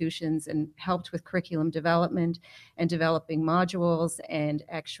institutions and helped with curriculum development and developing modules and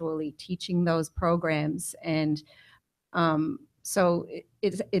actually teaching those programs. And So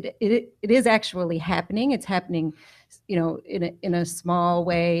it is actually happening. It's happening, you know, in a small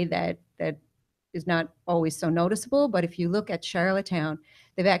way that is not always so noticeable. But if you look at Charlottetown,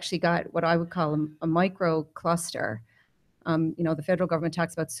 they've actually got what I would call a micro cluster. You know, the federal government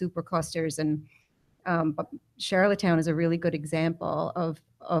talks about super clusters, and but Charlottetown is a really good example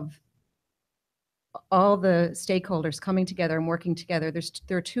of all the stakeholders coming together and working together.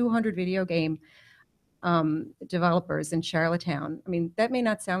 There are 200 video game developers in Charlottetown. I mean, that may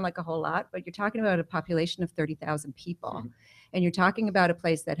not sound like a whole lot, but you're talking about a population of 30,000 people. Mm-hmm. And you're talking about a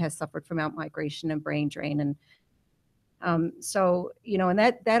place that has suffered from outmigration and brain drain. And so, you know, and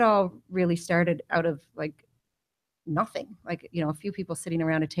that all really started out of like nothing, like, you know, a few people sitting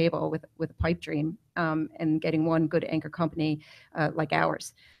around a table with a pipe dream and getting one good anchor company like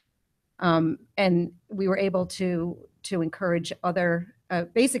ours. And we were able to encourage other,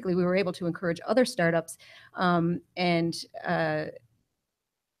 basically we were able to encourage other startups and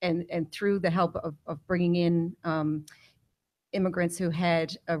through the help of bringing in immigrants who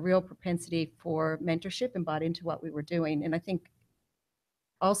had a real propensity for mentorship and bought into what we were doing. And I think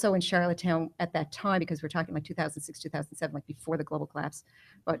also in Charlottetown at that time, because we're talking like 2006, 2007, like before the global collapse,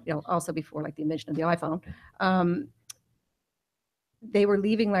 but you know, also before like the invention of the iPhone, they were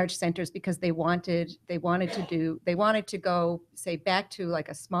leaving large centers because they wanted to go, say, back to like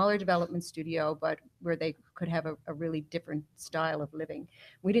a smaller development studio, but where they could have a really different style of living.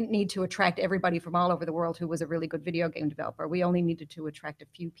 We didn't need to attract everybody from all over the world who was a really good video game developer. We only needed to attract a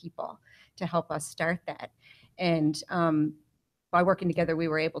few people to help us start that. And by working together, we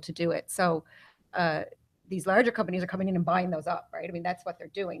were able to do it. So these larger companies are coming in and buying those up, right? I mean, that's what they're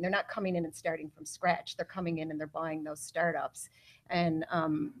doing. They're not coming in and starting from scratch. They're coming in and they're buying those startups. And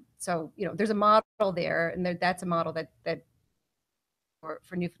so, you know, there's a model there, and that's a model that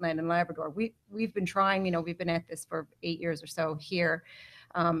for Newfoundland and Labrador. We've been trying, you know, we've been at this for 8 years or so here.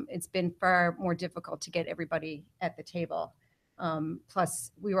 It's been far more difficult to get everybody at the table.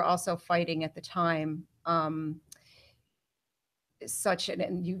 Plus, we were also fighting at the time and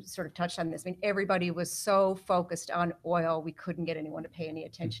you sort of touched on this. I mean, everybody was so focused on oil, we couldn't get anyone to pay any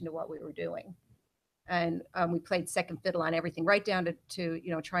attention to what we were doing. And we played second fiddle on everything, right down to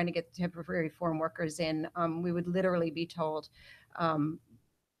you know, trying to get temporary foreign workers in. We would literally be told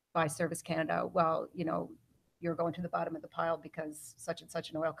by Service Canada, well, you know, you're going to the bottom of the pile because such and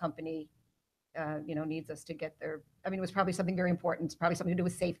such an oil company, you know, needs us to get their. I mean, it was probably something very important. It's probably something to do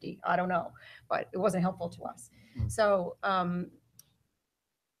with safety. I don't know, but it wasn't helpful to us. Mm-hmm. So.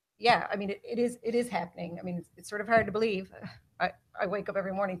 Yeah, I mean, it is happening. I mean, it's sort of hard to believe. I wake up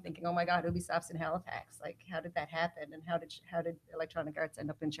every morning thinking, oh my God, Ubisoft's in Halifax. Like, how did that happen? And how did Electronic Arts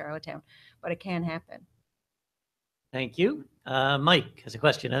end up in Charlottetown? But it can happen. Thank you. Mike has a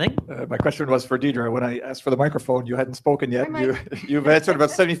question, I think. My question was for Deidre. When I asked for the microphone, you hadn't spoken yet. You've answered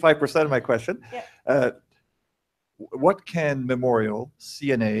about 75% of my question. Yeah. What can Memorial,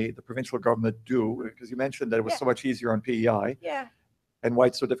 CNA, the provincial government do? Because you mentioned that it was so much easier on PEI. Yeah. And why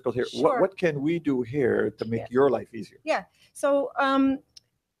it's so difficult here. Sure. What can we do here to make your life easier? Yeah. So, I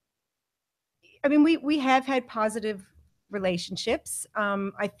mean, we have had positive relationships.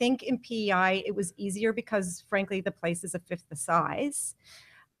 I think in PEI, it was easier because, frankly, the place is a fifth the size.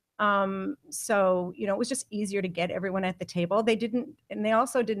 So, you know, it was just easier to get everyone at the table. They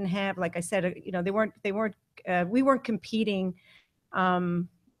also didn't have, like I said, you know, we weren't competing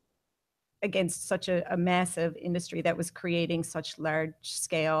against such a massive industry that was creating such large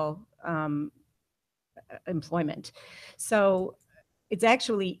scale employment. So it's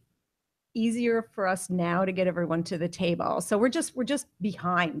actually easier for us now to get everyone to the table. So we're just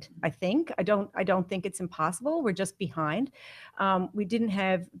behind, I think. I don't think it's impossible. We're just behind. We didn't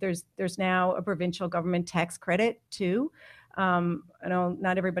have, there's now a provincial government tax credit too. I know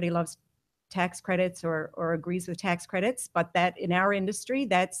not everybody loves tax credits or agrees with tax credits, but that in our industry,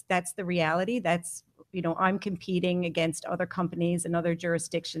 that's the reality. That's, you know, I'm competing against other companies and other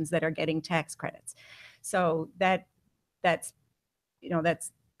jurisdictions that are getting tax credits. So that's, you know,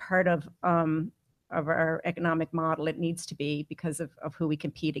 that's part of our economic model. It needs to be because of who we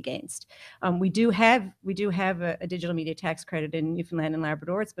compete against. We do have a digital media tax credit in Newfoundland and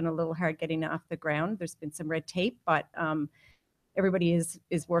Labrador. It's been a little hard getting off the ground. There's been some red tape, but everybody is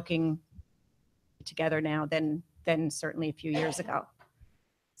working together now than certainly a few years ago.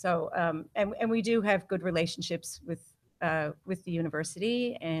 So and we do have good relationships with the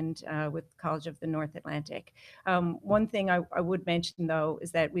university and with College of the North Atlantic. One thing I would mention though is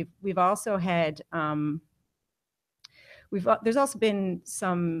that we've also had there's also been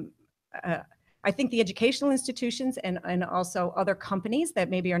some I think the educational institutions and also other companies that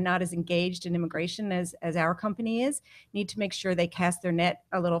maybe are not as engaged in immigration as our company is, need to make sure they cast their net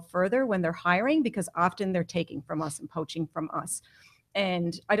a little further when they're hiring, because often they're taking from us and poaching from us.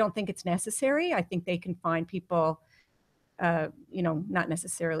 And I don't think it's necessary. I think they can find people, you know, not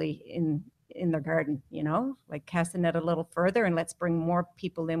necessarily in their garden, you know, like cast the net a little further and let's bring more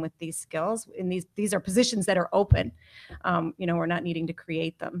people in with these skills. And these are positions that are open. You know, we're not needing to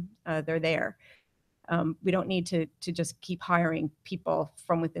create them. They're there. We don't need to just keep hiring people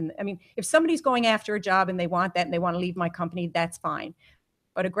from within. I mean, if somebody's going after a job and they want that and they want to leave my company, that's fine.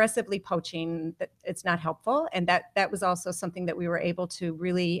 But aggressively poaching, it's not helpful. And that was also something that we were able to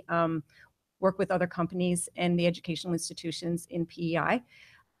really work with other companies and the educational institutions in PEI.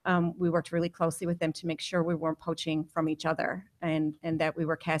 We worked really closely with them to make sure we weren't poaching from each other and that we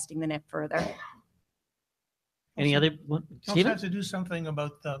were casting the net further. Any other, You also Stephen? have to do something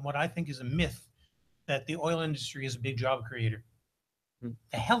about what I think is a myth, that the oil industry is a big job creator.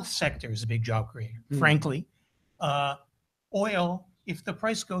 The health sector is a big job creator. Frankly, oil, if the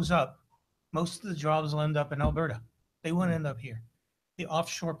price goes up, most of the jobs will end up in Alberta. They won't end up here. The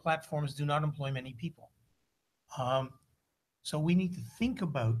offshore platforms do not employ many people. So we need to think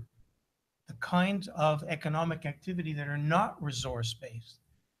about the kinds of economic activity that are not resource-based.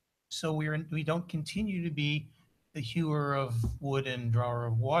 So we don't continue to be the hewer of wood and drawer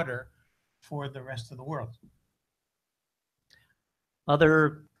of water for the rest of the world.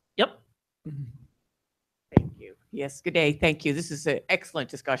 Other, yep. Thank you. Yes, good day. Thank you. This is an excellent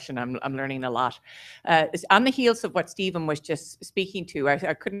discussion. I'm learning a lot. On the heels of what Stephen was just speaking to,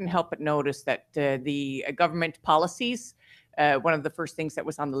 I couldn't help but notice that the government policies, one of the first things that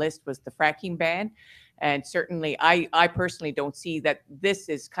was on the list was the fracking ban. And certainly, I personally don't see that this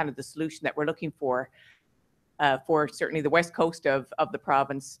is kind of the solution that we're looking for certainly the west coast of the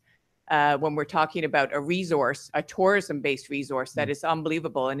province. When we're talking about a resource, a tourism-based resource that is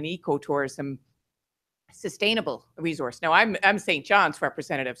unbelievable, and an ecotourism sustainable resource. Now, I'm St. John's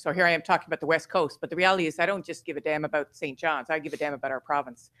representative, so here I am talking about the west coast, but the reality is I don't just give a damn about St. John's, I give a damn about our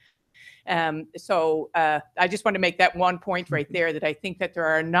province. So I just want to make that one point right there, that I think that there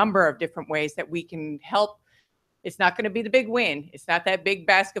are a number of different ways that we can help. It's not going to be the big win. It's not that big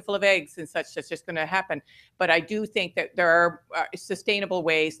basket full of eggs and such that's just going to happen. But I do think that there are sustainable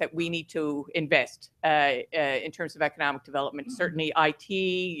ways that we need to invest in terms of economic development. Certainly IT,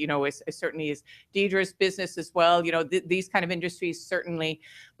 you know, as certainly as Deidre's business as well, you know, these kind of industries certainly.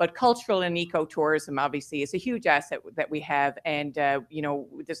 But cultural and ecotourism obviously is a huge asset that we have. And, you know,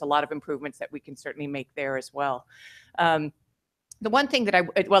 there's a lot of improvements that we can certainly make there as well. The one thing that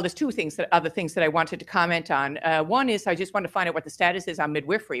there's two things other things that I wanted to comment on. One is I just want to find out what the status is on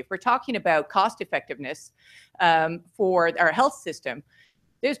midwifery. If we're talking about cost effectiveness for our health system,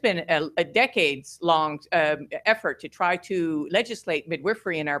 there's been a decades-long effort to try to legislate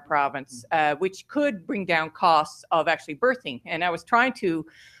midwifery in our province, which could bring down costs of actually birthing. And I was trying to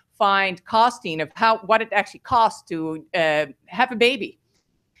find costing of what it actually costs to have a baby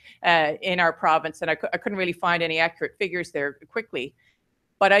in our province, and I couldn't really find any accurate figures there quickly.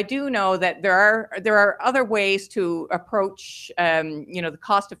 But I do know that there are other ways to approach, you know, the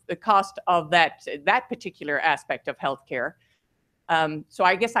cost of that particular aspect of healthcare. So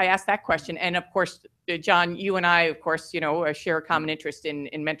I guess I asked that question, and of course, John, you and I, of course, you know, share a common interest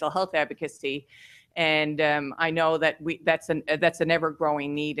in mental health advocacy, and I know that that's an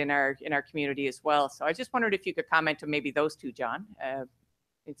ever-growing need in our community as well. So I just wondered if you could comment on maybe those two, John.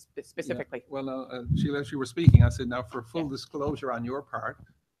 Specifically. Yeah. Well, Sheila, as you were speaking, I said, now for full disclosure on your part,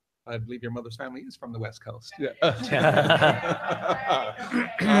 I believe your mother's family is from the West Coast. Yeah. All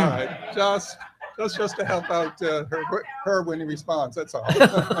right. Just to help out her when he responds, that's all.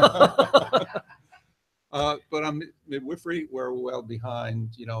 But on midwifery, we're well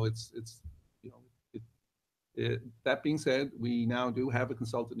behind. You know, that being said, we now do have a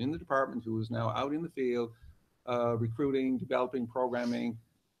consultant in the department who is now out in the field, recruiting, developing, programming.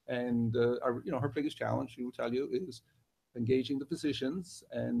 And her biggest challenge, she will tell you, is engaging the physicians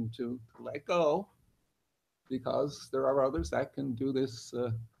and to let go, because there are others that can do this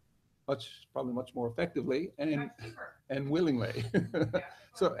probably much more effectively and willingly.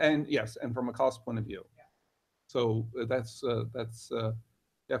 So, and yes, and from a cost point of view. So that's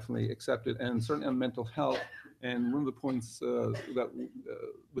definitely accepted, and certainly on mental health. And one of the points that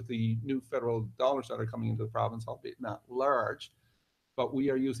with the new federal dollars that are coming into the province, albeit not large, but we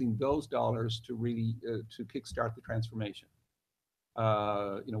are using those dollars to really to kickstart the transformation.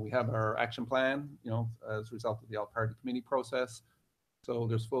 You know, we have our action plan, you know, as a result of the all-party committee process. So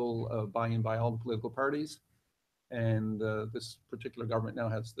there's full buy-in by all the political parties. And this particular government now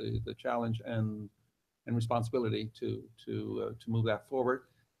has the challenge and responsibility to move that forward.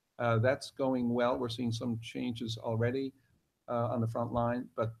 That's going well. We're seeing some changes already on the front line,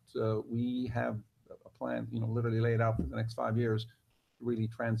 but we have a plan, literally laid out for the next 5 years to really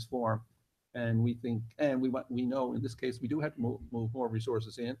transform. And we think, and we know in this case, we do have to move more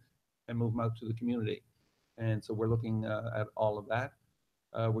resources in and move them out to the community. And so we're looking at all of that.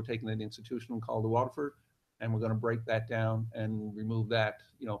 We're taking an institutional called the Waterford, and we're going to break that down and remove that,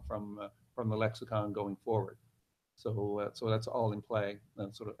 from the lexicon going forward. So that's all in play,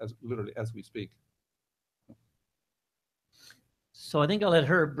 sort of literally as we speak. So I think I'll let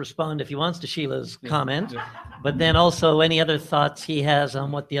Herb respond if he wants to Sheila's comment, but then also any other thoughts he has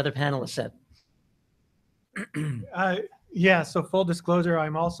on what the other panelists said. Yeah, so full disclosure,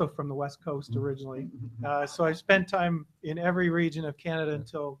 I'm also from the West Coast originally. So I spent time in every region of Canada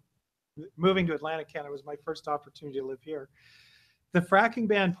until moving to Atlantic Canada was my first opportunity to live here. The fracking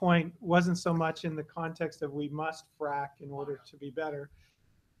ban point wasn't so much in the context of we must frack in order to be better.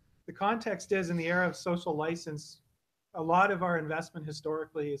 The context is in the era of social license, a lot of our investment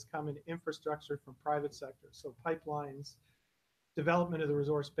historically has come in infrastructure from private sector. So pipelines, development of the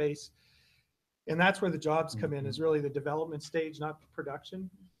resource base. And that's where the jobs come in, is really the development stage, not the production.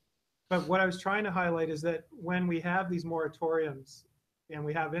 But what I was trying to highlight is that when we have these moratoriums and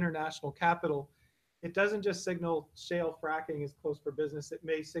we have international capital, it doesn't just signal shale fracking is closed for business. It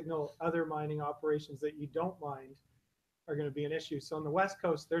may signal other mining operations that you don't mind are going to be an issue. So on the West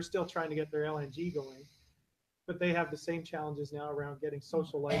Coast, they're still trying to get their LNG going, but they have the same challenges now around getting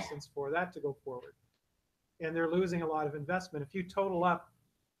social license for that to go forward. And they're losing a lot of investment. If you total up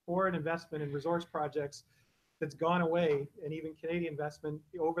foreign investment in resource projects that's gone away, and even Canadian investment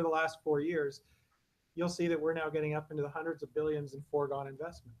over the last 4 years, you'll see that we're now getting up into the hundreds of billions in foregone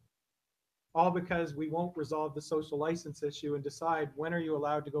investment. All because we won't resolve the social license issue and decide when are you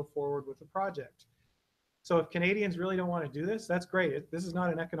allowed to go forward with the project. So if Canadians really don't want to do this, that's great. This is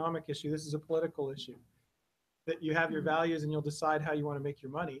not an economic issue. This is a political issue. That you have your values and you'll decide how you want to make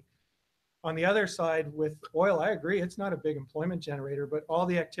your money. On the other side with oil, I agree, it's not a big employment generator, but all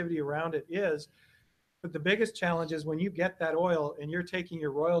the activity around it is. But the biggest challenge is when you get that oil and you're taking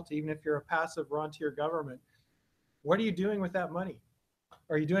your royalty, even if you're a passive rentier government, what are you doing with that money?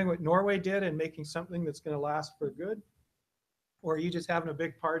 Are you doing what Norway did and making something that's going to last for good? Or are you just having a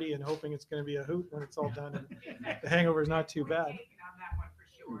big party and hoping it's going to be a hoot when it's all done and the hangover is not too bad?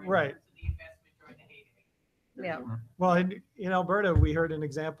 Right. Yeah. Well, in Alberta, we heard an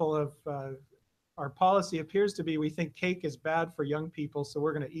example of our policy appears to be we think cake is bad for young people, so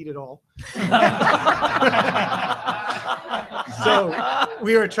we're going to eat it all. So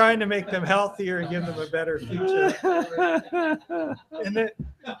we were trying to make them healthier and give them a better future. And then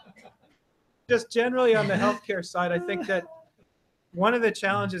just generally on the healthcare side, I think that one of the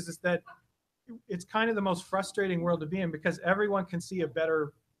challenges is that it's kind of the most frustrating world to be in because everyone can see a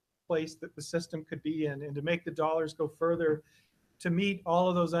better place that the system could be in, and to make the dollars go further to meet all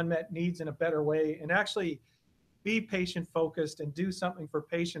of those unmet needs in a better way and actually be patient focused and do something for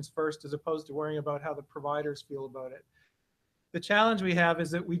patients first as opposed to worrying about how the providers feel about it. The challenge we have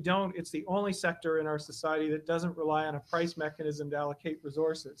is that it's the only sector in our society that doesn't rely on a price mechanism to allocate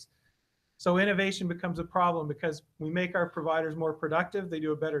resources. So innovation becomes a problem because we make our providers more productive, they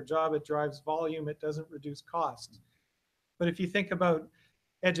do a better job, it drives volume, it doesn't reduce costs. But if you think about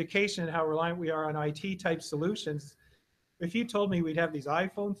education and how reliant we are on IT type solutions, if you told me we'd have these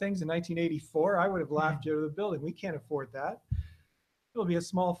iPhone things in 1984, I would have laughed you out of the building. We can't afford that. It'll be a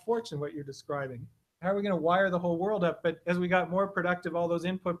small fortune what you're describing. How are we going to wire the whole world up? But as we got more productive, all those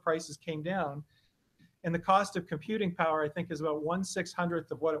input prices came down. And the cost of computing power, I think, is about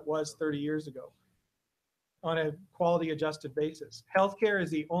 1/600th of what it was 30 years ago on a quality adjusted basis. Healthcare is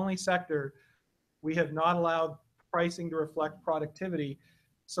the only sector we have not allowed pricing to reflect productivity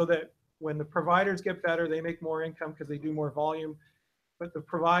so that when the providers get better, they make more income because they do more volume, but the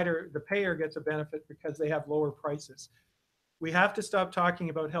payer gets a benefit because they have lower prices. We have to stop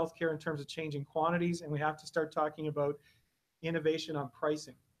talking about healthcare in terms of changing quantities, and we have to start talking about innovation on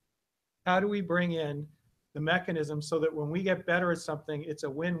pricing. How do we bring in the mechanism so that when we get better at something, it's a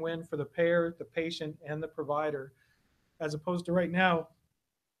win-win for the payer, the patient, and the provider, as opposed to right now,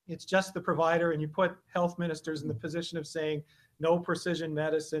 it's just the provider, and you put health ministers in the position of saying, no precision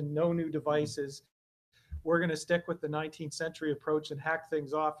medicine, no new devices. We're going to stick with the 19th century approach and hack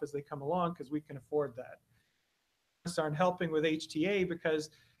things off as they come along because we can afford that. Aren't helping with HTA because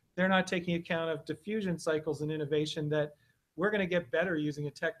they're not taking account of diffusion cycles and innovation that we're going to get better using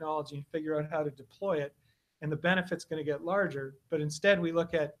a technology and figure out how to deploy it. and the benefit's going to get larger. But instead, we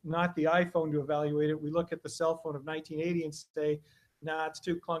look at not the iPhone to evaluate it. We look at the cell phone of 1980 and say, nah, it's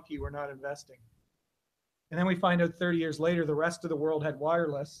too clunky. We're not investing. And then we find out 30 years later, the rest of the world had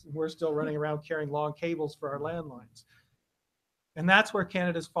wireless, and we're still running around carrying long cables for our landlines. And that's where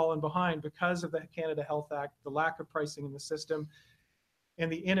Canada's fallen behind because of the Canada Health Act, the lack of pricing in the system, and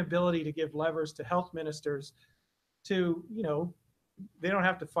the inability to give levers to health ministers to, you know, they don't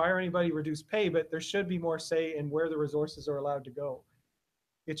have to fire anybody, reduce pay, but there should be more say in where the resources are allowed to go.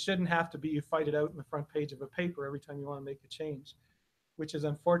 It shouldn't have to be you fight it out in the front page of a paper every time you want to make a change, which is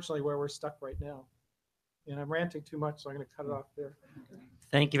unfortunately where we're stuck right now. And I'm ranting too much, so I'm going to cut it off there.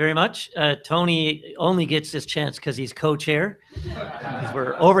 Thank you very much. Tony only gets this chance because he's co-chair.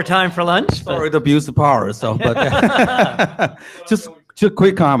 We're over time for lunch. Sorry to abuse the power. So, but just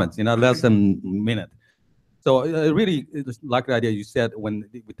quick comments. You know, less than a minute. So really like the idea you said when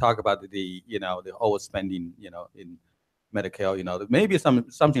we talk about the you know the overspending in Medicare. You know, maybe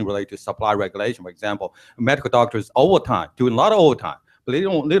something related to supply regulation. For example, medical doctors overtime, doing a lot of overtime. But they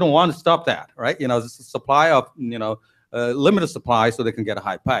don't want to stop that, right? You know, it's a supply of limited supply so they can get a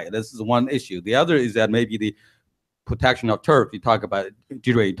high pay. This is one issue. The other is that maybe the protection of turf. You talk about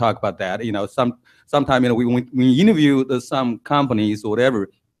Deidre, you talk about that. You know, sometimes we interview some companies or whatever,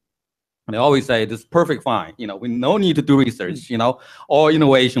 and they always say this is perfect fine. You know, we no need to do research. You know, or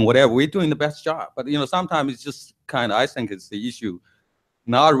innovation, whatever. We're doing the best job. But sometimes it's just kind of I think it's the issue,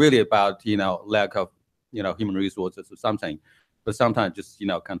 not really about lack of human resources or something. But sometimes just,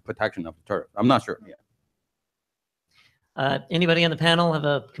 kind of protection of the turf. I'm not sure. Yeah. Anybody on the panel have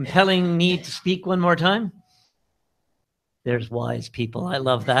a compelling need to speak one more time? There's wise people. I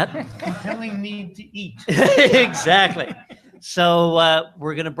love that. Compelling need to eat. Exactly. So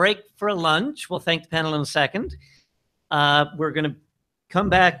we're going to break for a lunch. We'll thank the panel in a second. We're going to come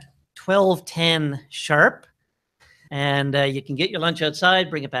back 12:10 sharp. And you can get your lunch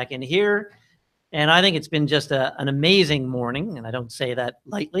outside, bring it back in here. And I think it's been just an amazing morning, and I don't say that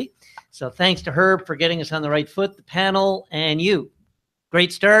lightly. So thanks to Herb for getting us on the right foot, the panel, and you.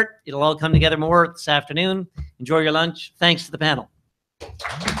 Great start. It'll all come together more this afternoon. Enjoy your lunch. Thanks to the panel.